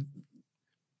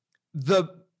the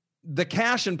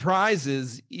cash and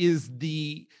prizes is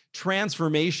the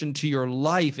transformation to your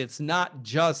life. It's not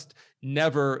just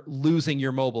never losing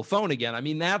your mobile phone again. I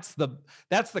mean, that's the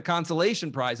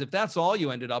consolation prize. If that's all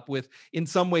you ended up with, in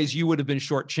some ways you would have been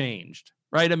shortchanged,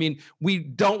 right? I mean, we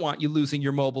don't want you losing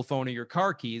your mobile phone or your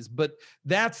car keys, but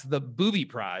that's the booby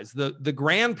prize. The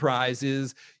grand prize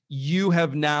is you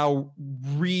have now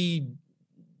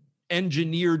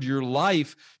re-engineered your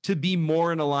life to be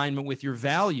more in alignment with your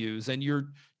values, and you're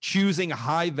choosing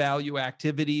high value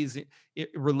activities,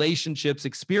 relationships,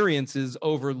 experiences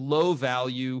over low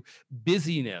value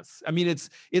busyness. I mean, it's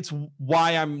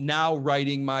why I'm now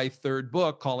writing my third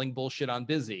book, Calling Bullshit on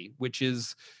Busy, which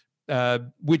is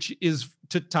to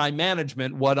time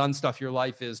management what Unstuff Your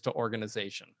Life is to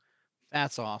organization.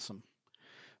 That's awesome.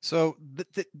 So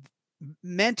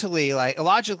mentally, like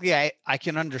logically, I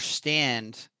can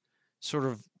understand sort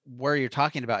of where you're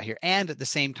talking about here. And at the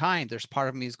same time, there's part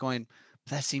of me is going,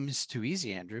 that seems too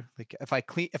easy, Andrew. Like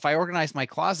if I organize my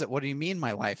closet, what do you mean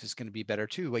my life is going to be better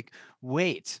too? Like,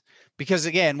 wait, because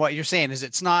again, what you're saying is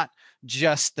it's not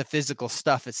just the physical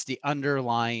stuff. It's the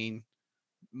underlying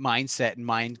mindset and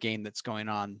mind game that's going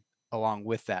on along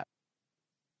with that.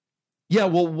 Yeah,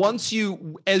 well,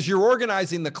 as you're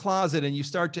organizing the closet and you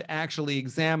start to actually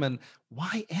examine,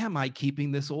 why am I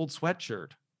keeping this old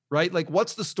sweatshirt, right? Like,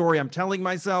 what's the story I'm telling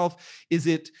myself? Is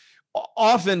it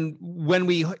often when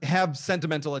we have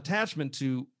sentimental attachment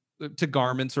to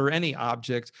garments or any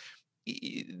object,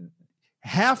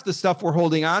 half the stuff we're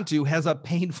holding on to has a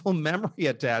painful memory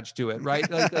attached to it, right?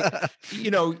 Like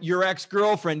your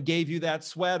ex-girlfriend gave you that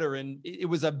sweater and it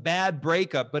was a bad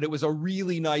breakup, but it was a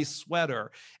really nice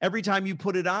sweater. Every time you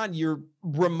put it on, you're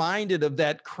reminded of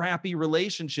that crappy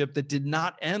relationship that did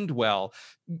not end well.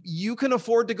 You can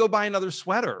afford to go buy another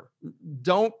sweater.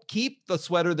 Don't keep the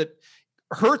sweater that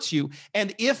hurts you.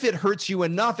 And if it hurts you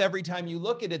enough every time you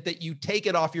look at it that you take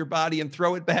it off your body and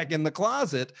throw it back in the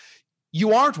closet,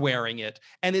 you aren't wearing it.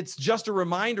 And it's just a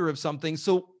reminder of something.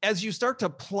 So as you start to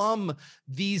plumb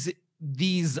these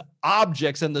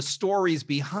objects and the stories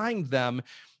behind them,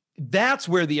 that's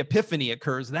where the epiphany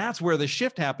occurs. That's where the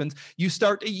shift happens.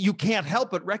 You can't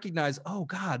help but recognize, oh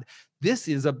God, this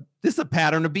is a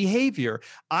pattern of behavior.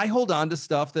 I hold on to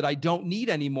stuff that I don't need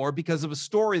anymore because of a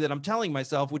story that I'm telling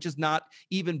myself, which is not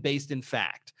even based in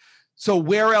fact. So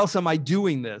where else am I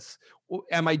doing this?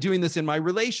 Am I doing this in my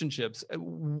relationships?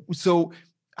 So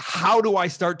how do I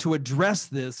start to address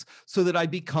this so that I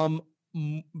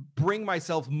bring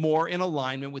myself more in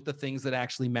alignment with the things that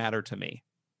actually matter to me?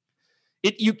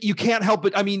 You can't help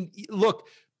it. I mean, look,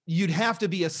 you'd have to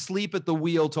be asleep at the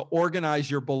wheel to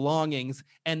organize your belongings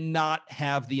and not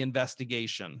have the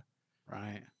investigation.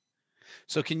 Right.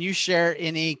 So can you share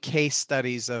any case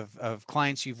studies of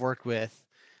clients you've worked with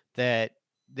that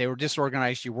they were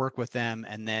disorganized, you work with them,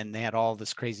 and then they had all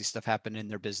this crazy stuff happen in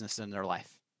their business and their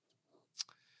life?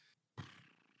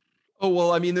 Oh,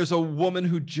 well, I mean, there's a woman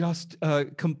who just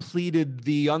completed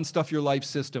the Unstuff Your Life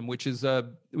system, which is a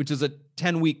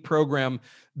 10-week program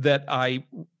that I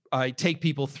take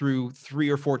people through 3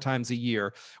 or 4 times a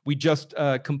year. We just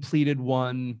completed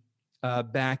one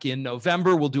back in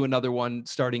November. We'll do another one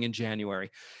starting in January.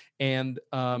 And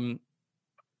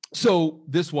so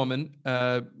this woman,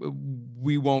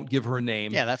 we won't give her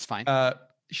name. Yeah, that's fine.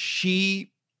 She's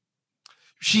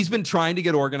been trying to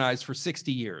get organized for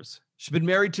 60 years. She's been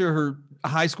married to her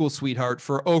high school sweetheart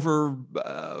for over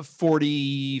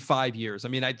 45 years. I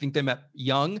mean, I think they met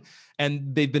young,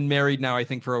 and they've been married now, I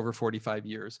think, for over 45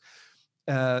 years.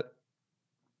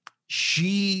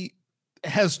 She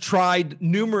has tried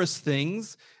numerous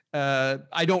things.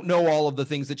 I don't know all of the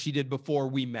things that she did before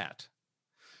we met,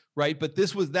 right? But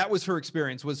that was her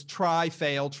experience, was try,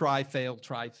 fail, try, fail,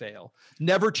 try, fail.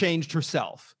 Never changed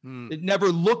herself. It never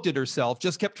looked at herself,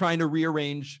 just kept trying to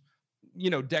rearrange,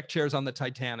 deck chairs on the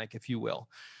Titanic, if you will.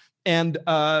 And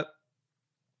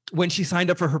when she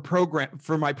signed up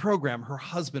for my program, her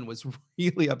husband was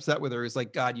really upset with her. He's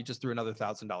like, God, you just threw another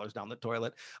 $1,000 down the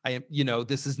toilet.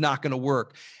 This is not going to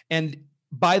work. And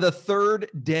by the 3rd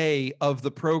day of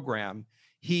the program,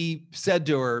 he said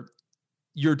to her,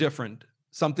 "You're different.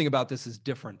 Something about this is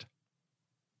different."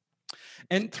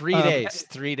 And 3 days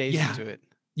into it.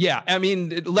 Yeah. I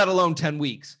mean, let alone 10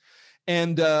 weeks.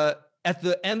 And at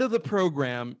the end of the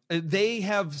program, they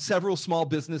have several small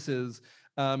businesses,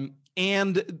 and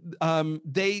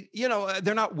they,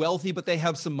 they're not wealthy, but they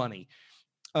have some money,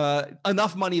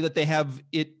 enough money that they have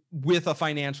it with a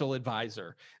financial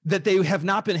advisor that they have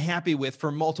not been happy with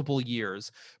for multiple years.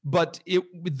 But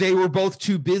they were both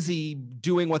too busy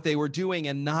doing what they were doing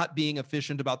and not being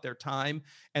efficient about their time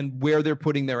and where they're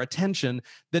putting their attention,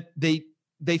 that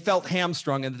they felt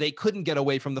hamstrung and they couldn't get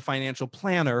away from the financial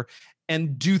planner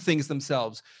and do things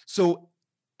themselves. So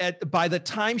by the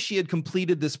time she had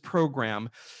completed this program,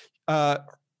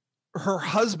 her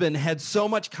husband had so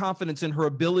much confidence in her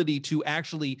ability to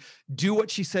actually do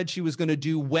what she said she was going to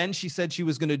do when she said she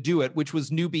was going to do it, which was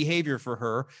new behavior for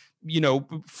her,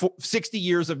 60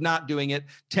 years of not doing it,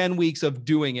 10 weeks of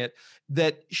doing it,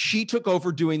 that she took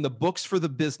over doing the books for the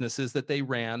businesses that they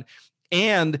ran.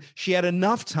 And she had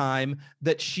enough time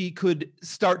that she could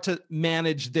start to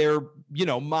manage their,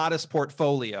 modest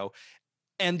portfolio.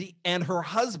 And her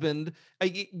husband,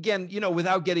 again,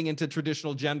 without getting into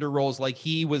traditional gender roles, like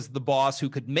he was the boss who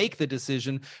could make the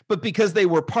decision, but because they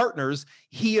were partners,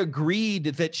 he agreed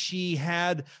that she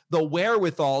had the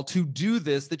wherewithal to do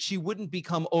this, that she wouldn't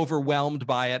become overwhelmed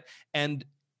by it and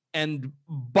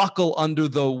buckle under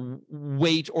the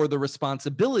weight or the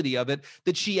responsibility of it,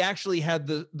 that she actually had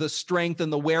the strength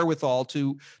and the wherewithal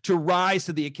to rise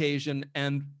to the occasion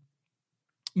and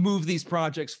move these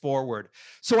projects forward.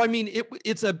 So, I mean,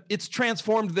 it's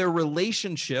transformed their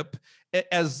relationship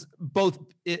as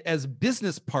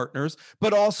business partners,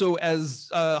 but also as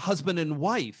husband and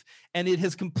wife. And it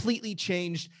has completely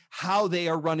changed how they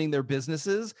are running their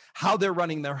businesses, how they're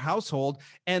running their household.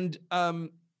 And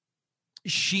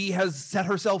she has set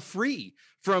herself free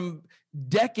from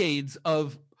decades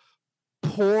of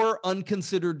poor,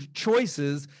 unconsidered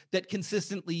choices that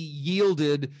consistently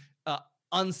yielded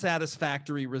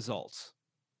unsatisfactory results.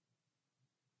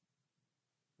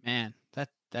 Man,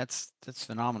 that's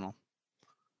phenomenal.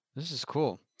 This is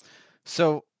cool.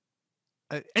 So,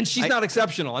 and she's not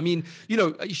exceptional. I mean,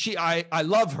 I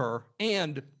love her,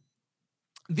 and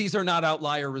these are not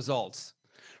outlier results.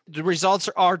 The results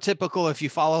are typical if you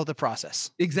follow the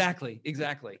process. Exactly.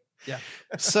 Yeah.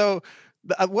 So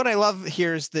what I love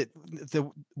here is that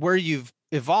where you've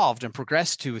evolved and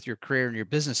progressed to with your career and your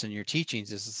business and your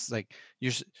teachings is it's like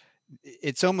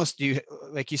it's almost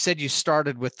like you said, you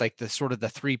started with like the sort of the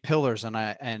 3 pillars,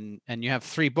 and you have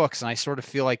 3 books, and I sort of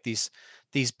feel like these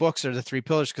books are the 3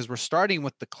 pillars because we're starting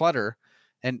with the clutter,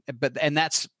 and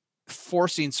that's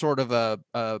forcing sort of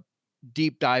a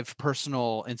deep dive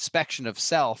personal inspection of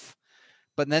self,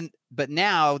 but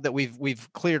now that we've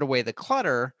cleared away the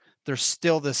clutter, there's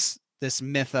still this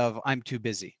myth of I'm too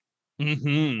busy.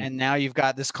 Mm-hmm. And now you've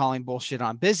got this calling bullshit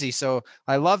on busy. So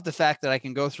I love the fact that I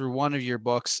can go through one of your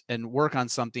books and work on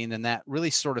something, and that really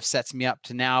sort of sets me up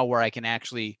to now where I can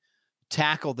actually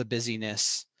tackle the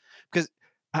busyness. Because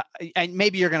and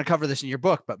maybe you're going to cover this in your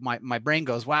book, but my brain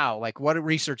goes, wow, like what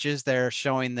research is there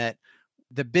showing that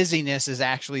the busyness is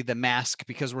actually the mask,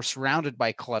 because we're surrounded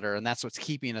by clutter and that's what's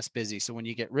keeping us busy. So when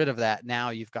you get rid of that,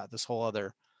 now you've got this whole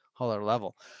other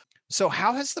level. So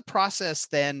how has the process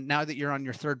then, now that you're on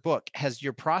your 3rd book, has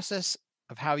your process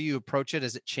of how you approach it,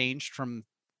 has it changed from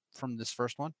this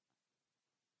first one?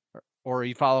 Or are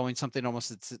you following something almost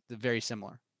that's very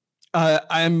similar?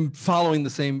 I'm following the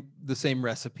same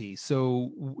recipe.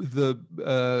 So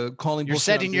the calling You're book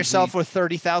setting sounds yourself easy. with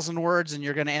 30,000 words and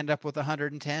you're going to end up with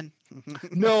 110.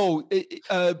 No,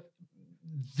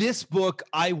 this book,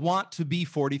 I want to be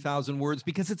 40,000 words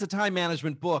because it's a time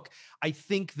management book. I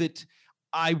think that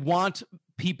I want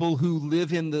people who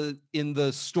live in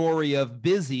the story of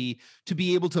busy to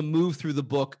be able to move through the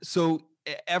book. So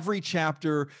every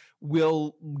chapter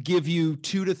will give you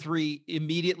 2 to 3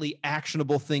 immediately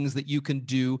actionable things that you can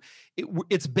do.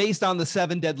 It's based on the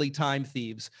 7 deadly time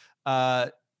thieves,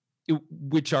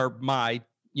 which are my,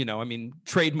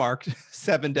 trademarked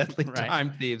 7 deadly Right.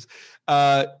 time thieves.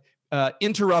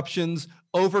 Interruptions,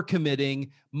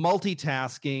 overcommitting,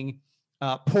 multitasking,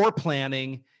 poor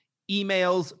planning,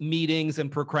 emails, meetings,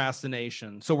 and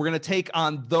procrastination. So we're going to take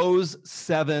on those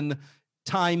 7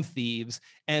 time thieves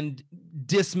and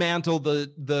dismantle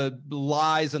the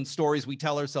lies and stories we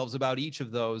tell ourselves about each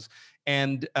of those,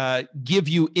 and give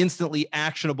you instantly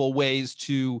actionable ways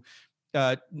to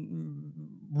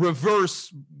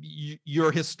reverse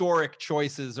your historic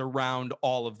choices around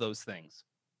all of those things.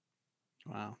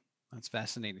 Wow, that's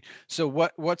fascinating. So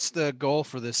what's the goal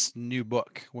for this new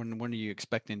book? When are you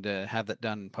expecting to have that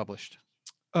done and published?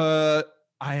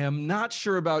 I am not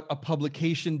sure about a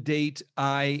publication date.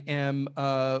 I'm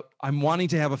wanting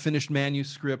to have a finished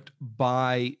manuscript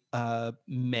by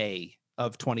May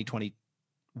of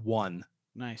 2021.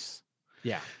 Nice.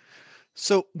 Yeah.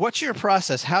 So what's your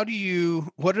process?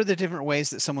 What are the different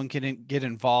ways that someone can get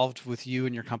involved with you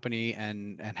and your company,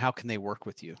 and how can they work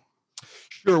with you?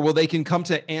 Sure. Well, they can come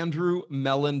to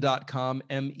andrewmellen.com,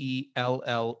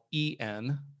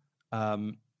 MELLEN.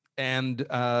 And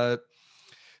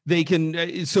they can,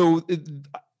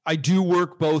 I do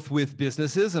work both with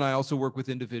businesses and I also work with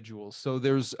individuals. So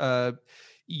there's,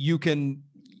 you can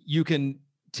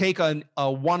take a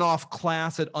one-off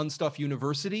class at Unstuff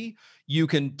University. You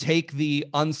can take the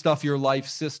Unstuff Your Life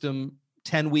System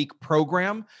 10-week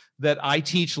program that I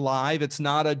teach live. It's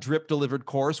not a drip delivered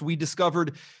course. We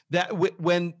discovered that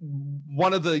when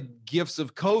one of the gifts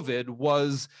of COVID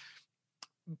was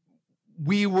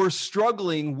we were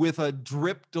struggling with a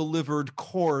drip delivered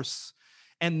course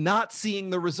and not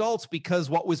seeing the results, because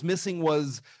what was missing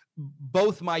was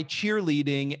both my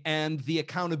cheerleading and the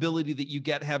accountability that you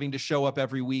get having to show up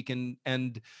every week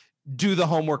and do the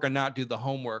homework or not do the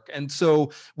homework. And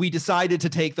so we decided to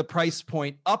take the price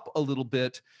point up a little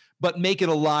bit, but make it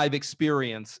a live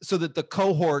experience so that the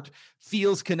cohort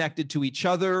feels connected to each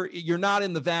other. You're not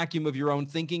in the vacuum of your own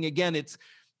thinking. Again,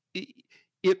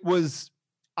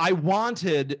 I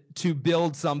wanted to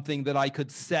build something that I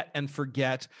could set and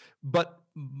forget, but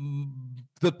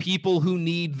the people who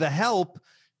need the help,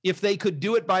 if they could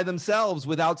do it by themselves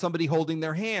without somebody holding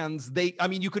their hands,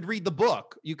 you could read the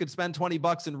book. You could spend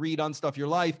 $20 and read Unstuff Your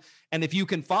Life. And if you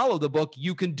can follow the book,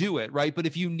 you can do it, right? But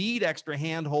if you need extra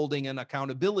hand holding and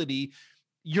accountability,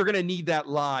 you're going to need that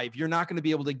live. You're not going to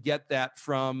be able to get that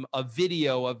from a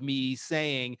video of me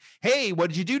saying, hey,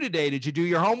 what did you do today? Did you do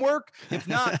your homework? If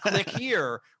not, click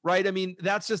here, right? I mean,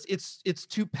 that's just, it's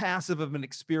too passive of an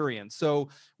experience. So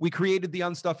we created the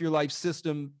Unstuff Your Life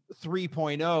System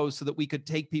 3.0 so that we could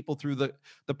take people through the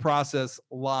process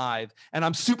live. And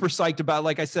I'm super psyched about,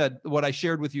 like I said, what I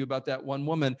shared with you about that one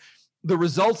woman. The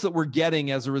results that we're getting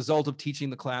as a result of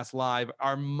teaching the class live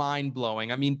are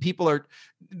mind-blowing. I mean,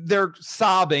 they're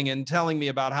sobbing and telling me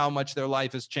about how much their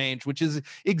life has changed, which is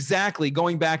exactly,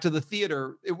 going back to the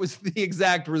theater, it was the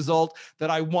exact result that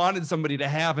I wanted somebody to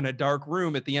have in a dark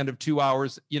room at the end of 2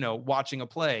 hours, watching a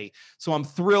play. So I'm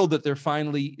thrilled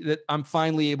that I'm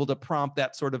finally able to prompt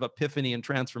that sort of epiphany and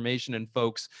transformation in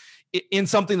folks in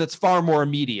something that's far more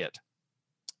immediate.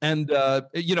 And,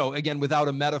 again, without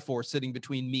a metaphor sitting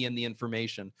between me and the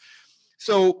information.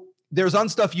 So there's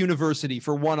Unstuff University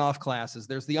for one-off classes.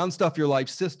 There's the Unstuff Your Life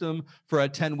System for a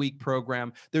 10-week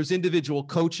program. There's individual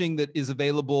coaching that is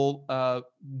available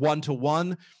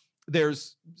one-to-one.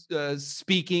 There's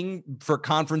speaking for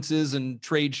conferences and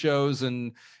trade shows,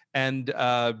 and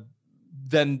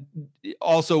then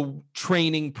also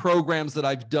training programs that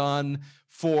I've done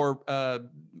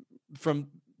from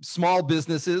small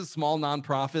businesses, small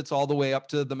nonprofits, all the way up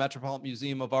to the Metropolitan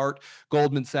Museum of Art,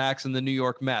 Goldman Sachs, and the New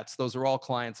York Mets. Those are all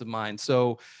clients of mine.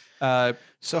 So how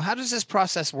does this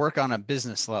process work on a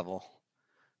business level?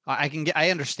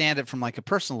 I understand it from like a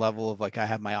personal level of like, I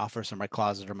have my office or my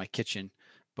closet or my kitchen,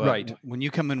 but right. When you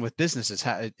come in with businesses,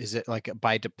 is it like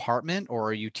by department, or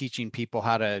are you teaching people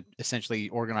how to essentially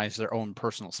organize their own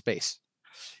personal space?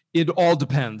 It all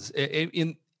depends.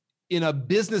 In a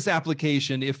business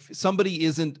application, if somebody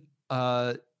isn't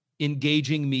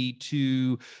engaging me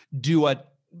to do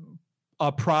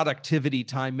a productivity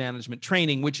time management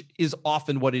training, which is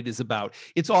often what it is about.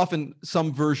 It's often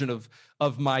some version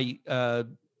of my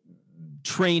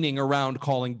training around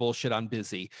calling bullshit on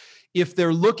busy. If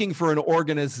they're looking for an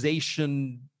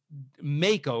organization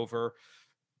makeover,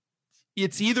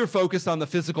 it's either focused on the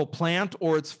physical plant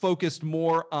or it's focused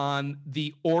more on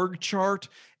the org chart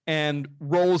and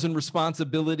roles and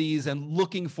responsibilities and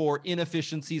looking for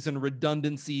inefficiencies and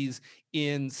redundancies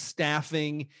in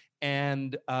staffing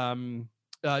and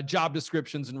job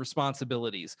descriptions and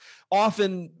responsibilities.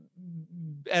 Often,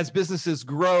 as businesses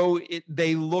grow,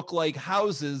 they look like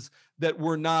houses that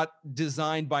were not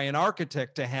designed by an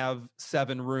architect to have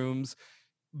 7 rooms,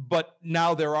 but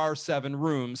now there are 7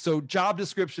 rooms. So job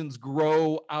descriptions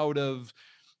grow out of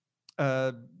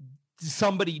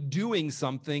somebody doing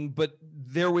something, but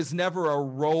there was never a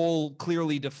role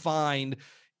clearly defined.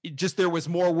 There was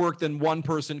more work than one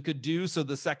person could do. So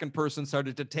the second person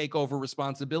started to take over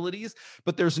responsibilities,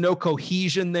 but there's no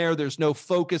cohesion there. There's no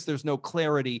focus. There's no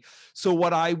clarity. So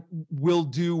what I will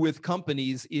do with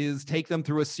companies is take them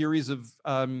through a series of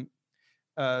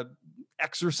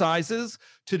exercises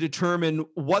to determine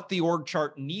what the org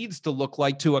chart needs to look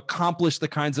like to accomplish the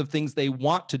kinds of things they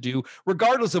want to do,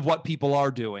 regardless of what people are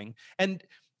doing.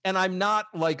 And I'm not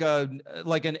like an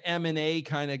M&A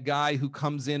kind of guy who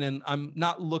comes in, and I'm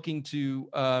not looking to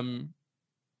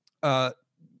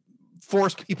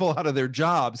force people out of their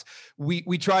jobs.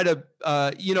 We try to,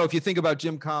 if you think about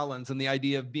Jim Collins and the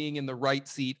idea of being in the right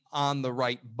seat on the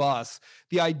right bus,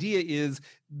 the idea is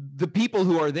the people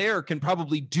who are there can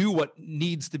probably do what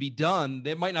needs to be done.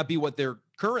 It might not be what they're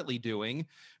currently doing,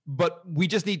 but we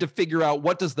just need to figure out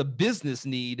what does the business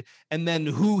need, and then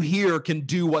who here can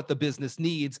do what the business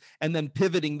needs, and then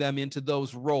pivoting them into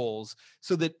those roles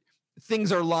so that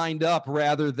things are lined up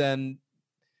rather than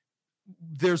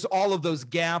there's all of those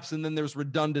gaps and then there's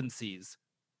redundancies.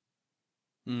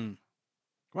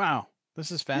 Wow,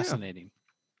 this is fascinating.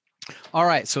 Yeah. All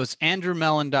right, so it's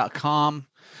andrewmellen.com.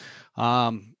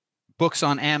 Books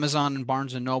on Amazon and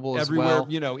Barnes and Noble everywhere, as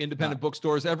well. Independent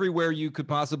bookstores, everywhere you could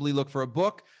possibly look for a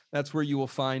book. That's where you will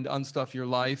find Unstuff Your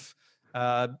Life.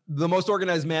 The Most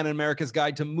Organized Man in America's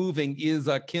Guide to Moving is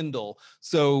a Kindle.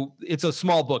 So it's a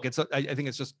small book. I think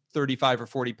it's just 35 or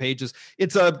 40 pages.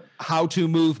 It's a how to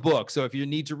move book. So if you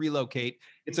need to relocate,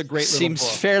 it's a great little book.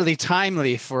 Seems fairly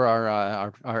timely for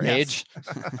our age.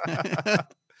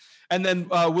 And then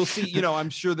we'll see, I'm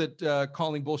sure that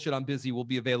Calling Bullshit on Busy will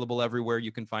be available everywhere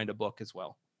you can find a book as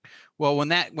well. Well,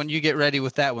 when you get ready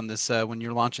with that one, when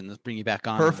you're launching, let's bring you back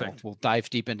on. Perfect. We'll dive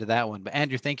deep into that one. But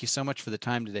Andrew, thank you so much for the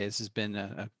time today. This has been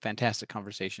a fantastic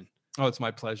conversation. Oh, it's my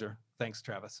pleasure. Thanks,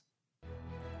 Travis.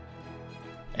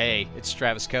 Hey, it's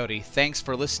Travis Cody. Thanks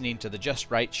for listening to the Just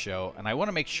Right Show, and I want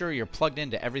to make sure you're plugged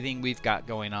into everything we've got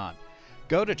going on.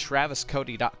 Go to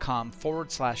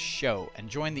traviscody.com/show and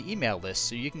join the email list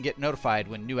so you can get notified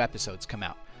when new episodes come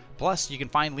out. Plus, you can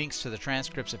find links to the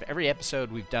transcripts of every episode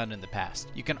we've done in the past.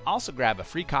 You can also grab a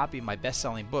free copy of my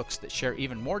best-selling books that share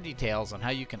even more details on how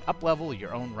you can up-level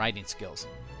your own writing skills.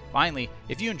 Finally,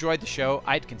 if you enjoyed the show,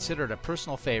 I'd consider it a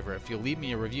personal favor if you'll leave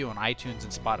me a review on iTunes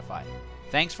and Spotify.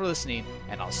 Thanks for listening,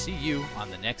 and I'll see you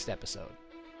on the next episode.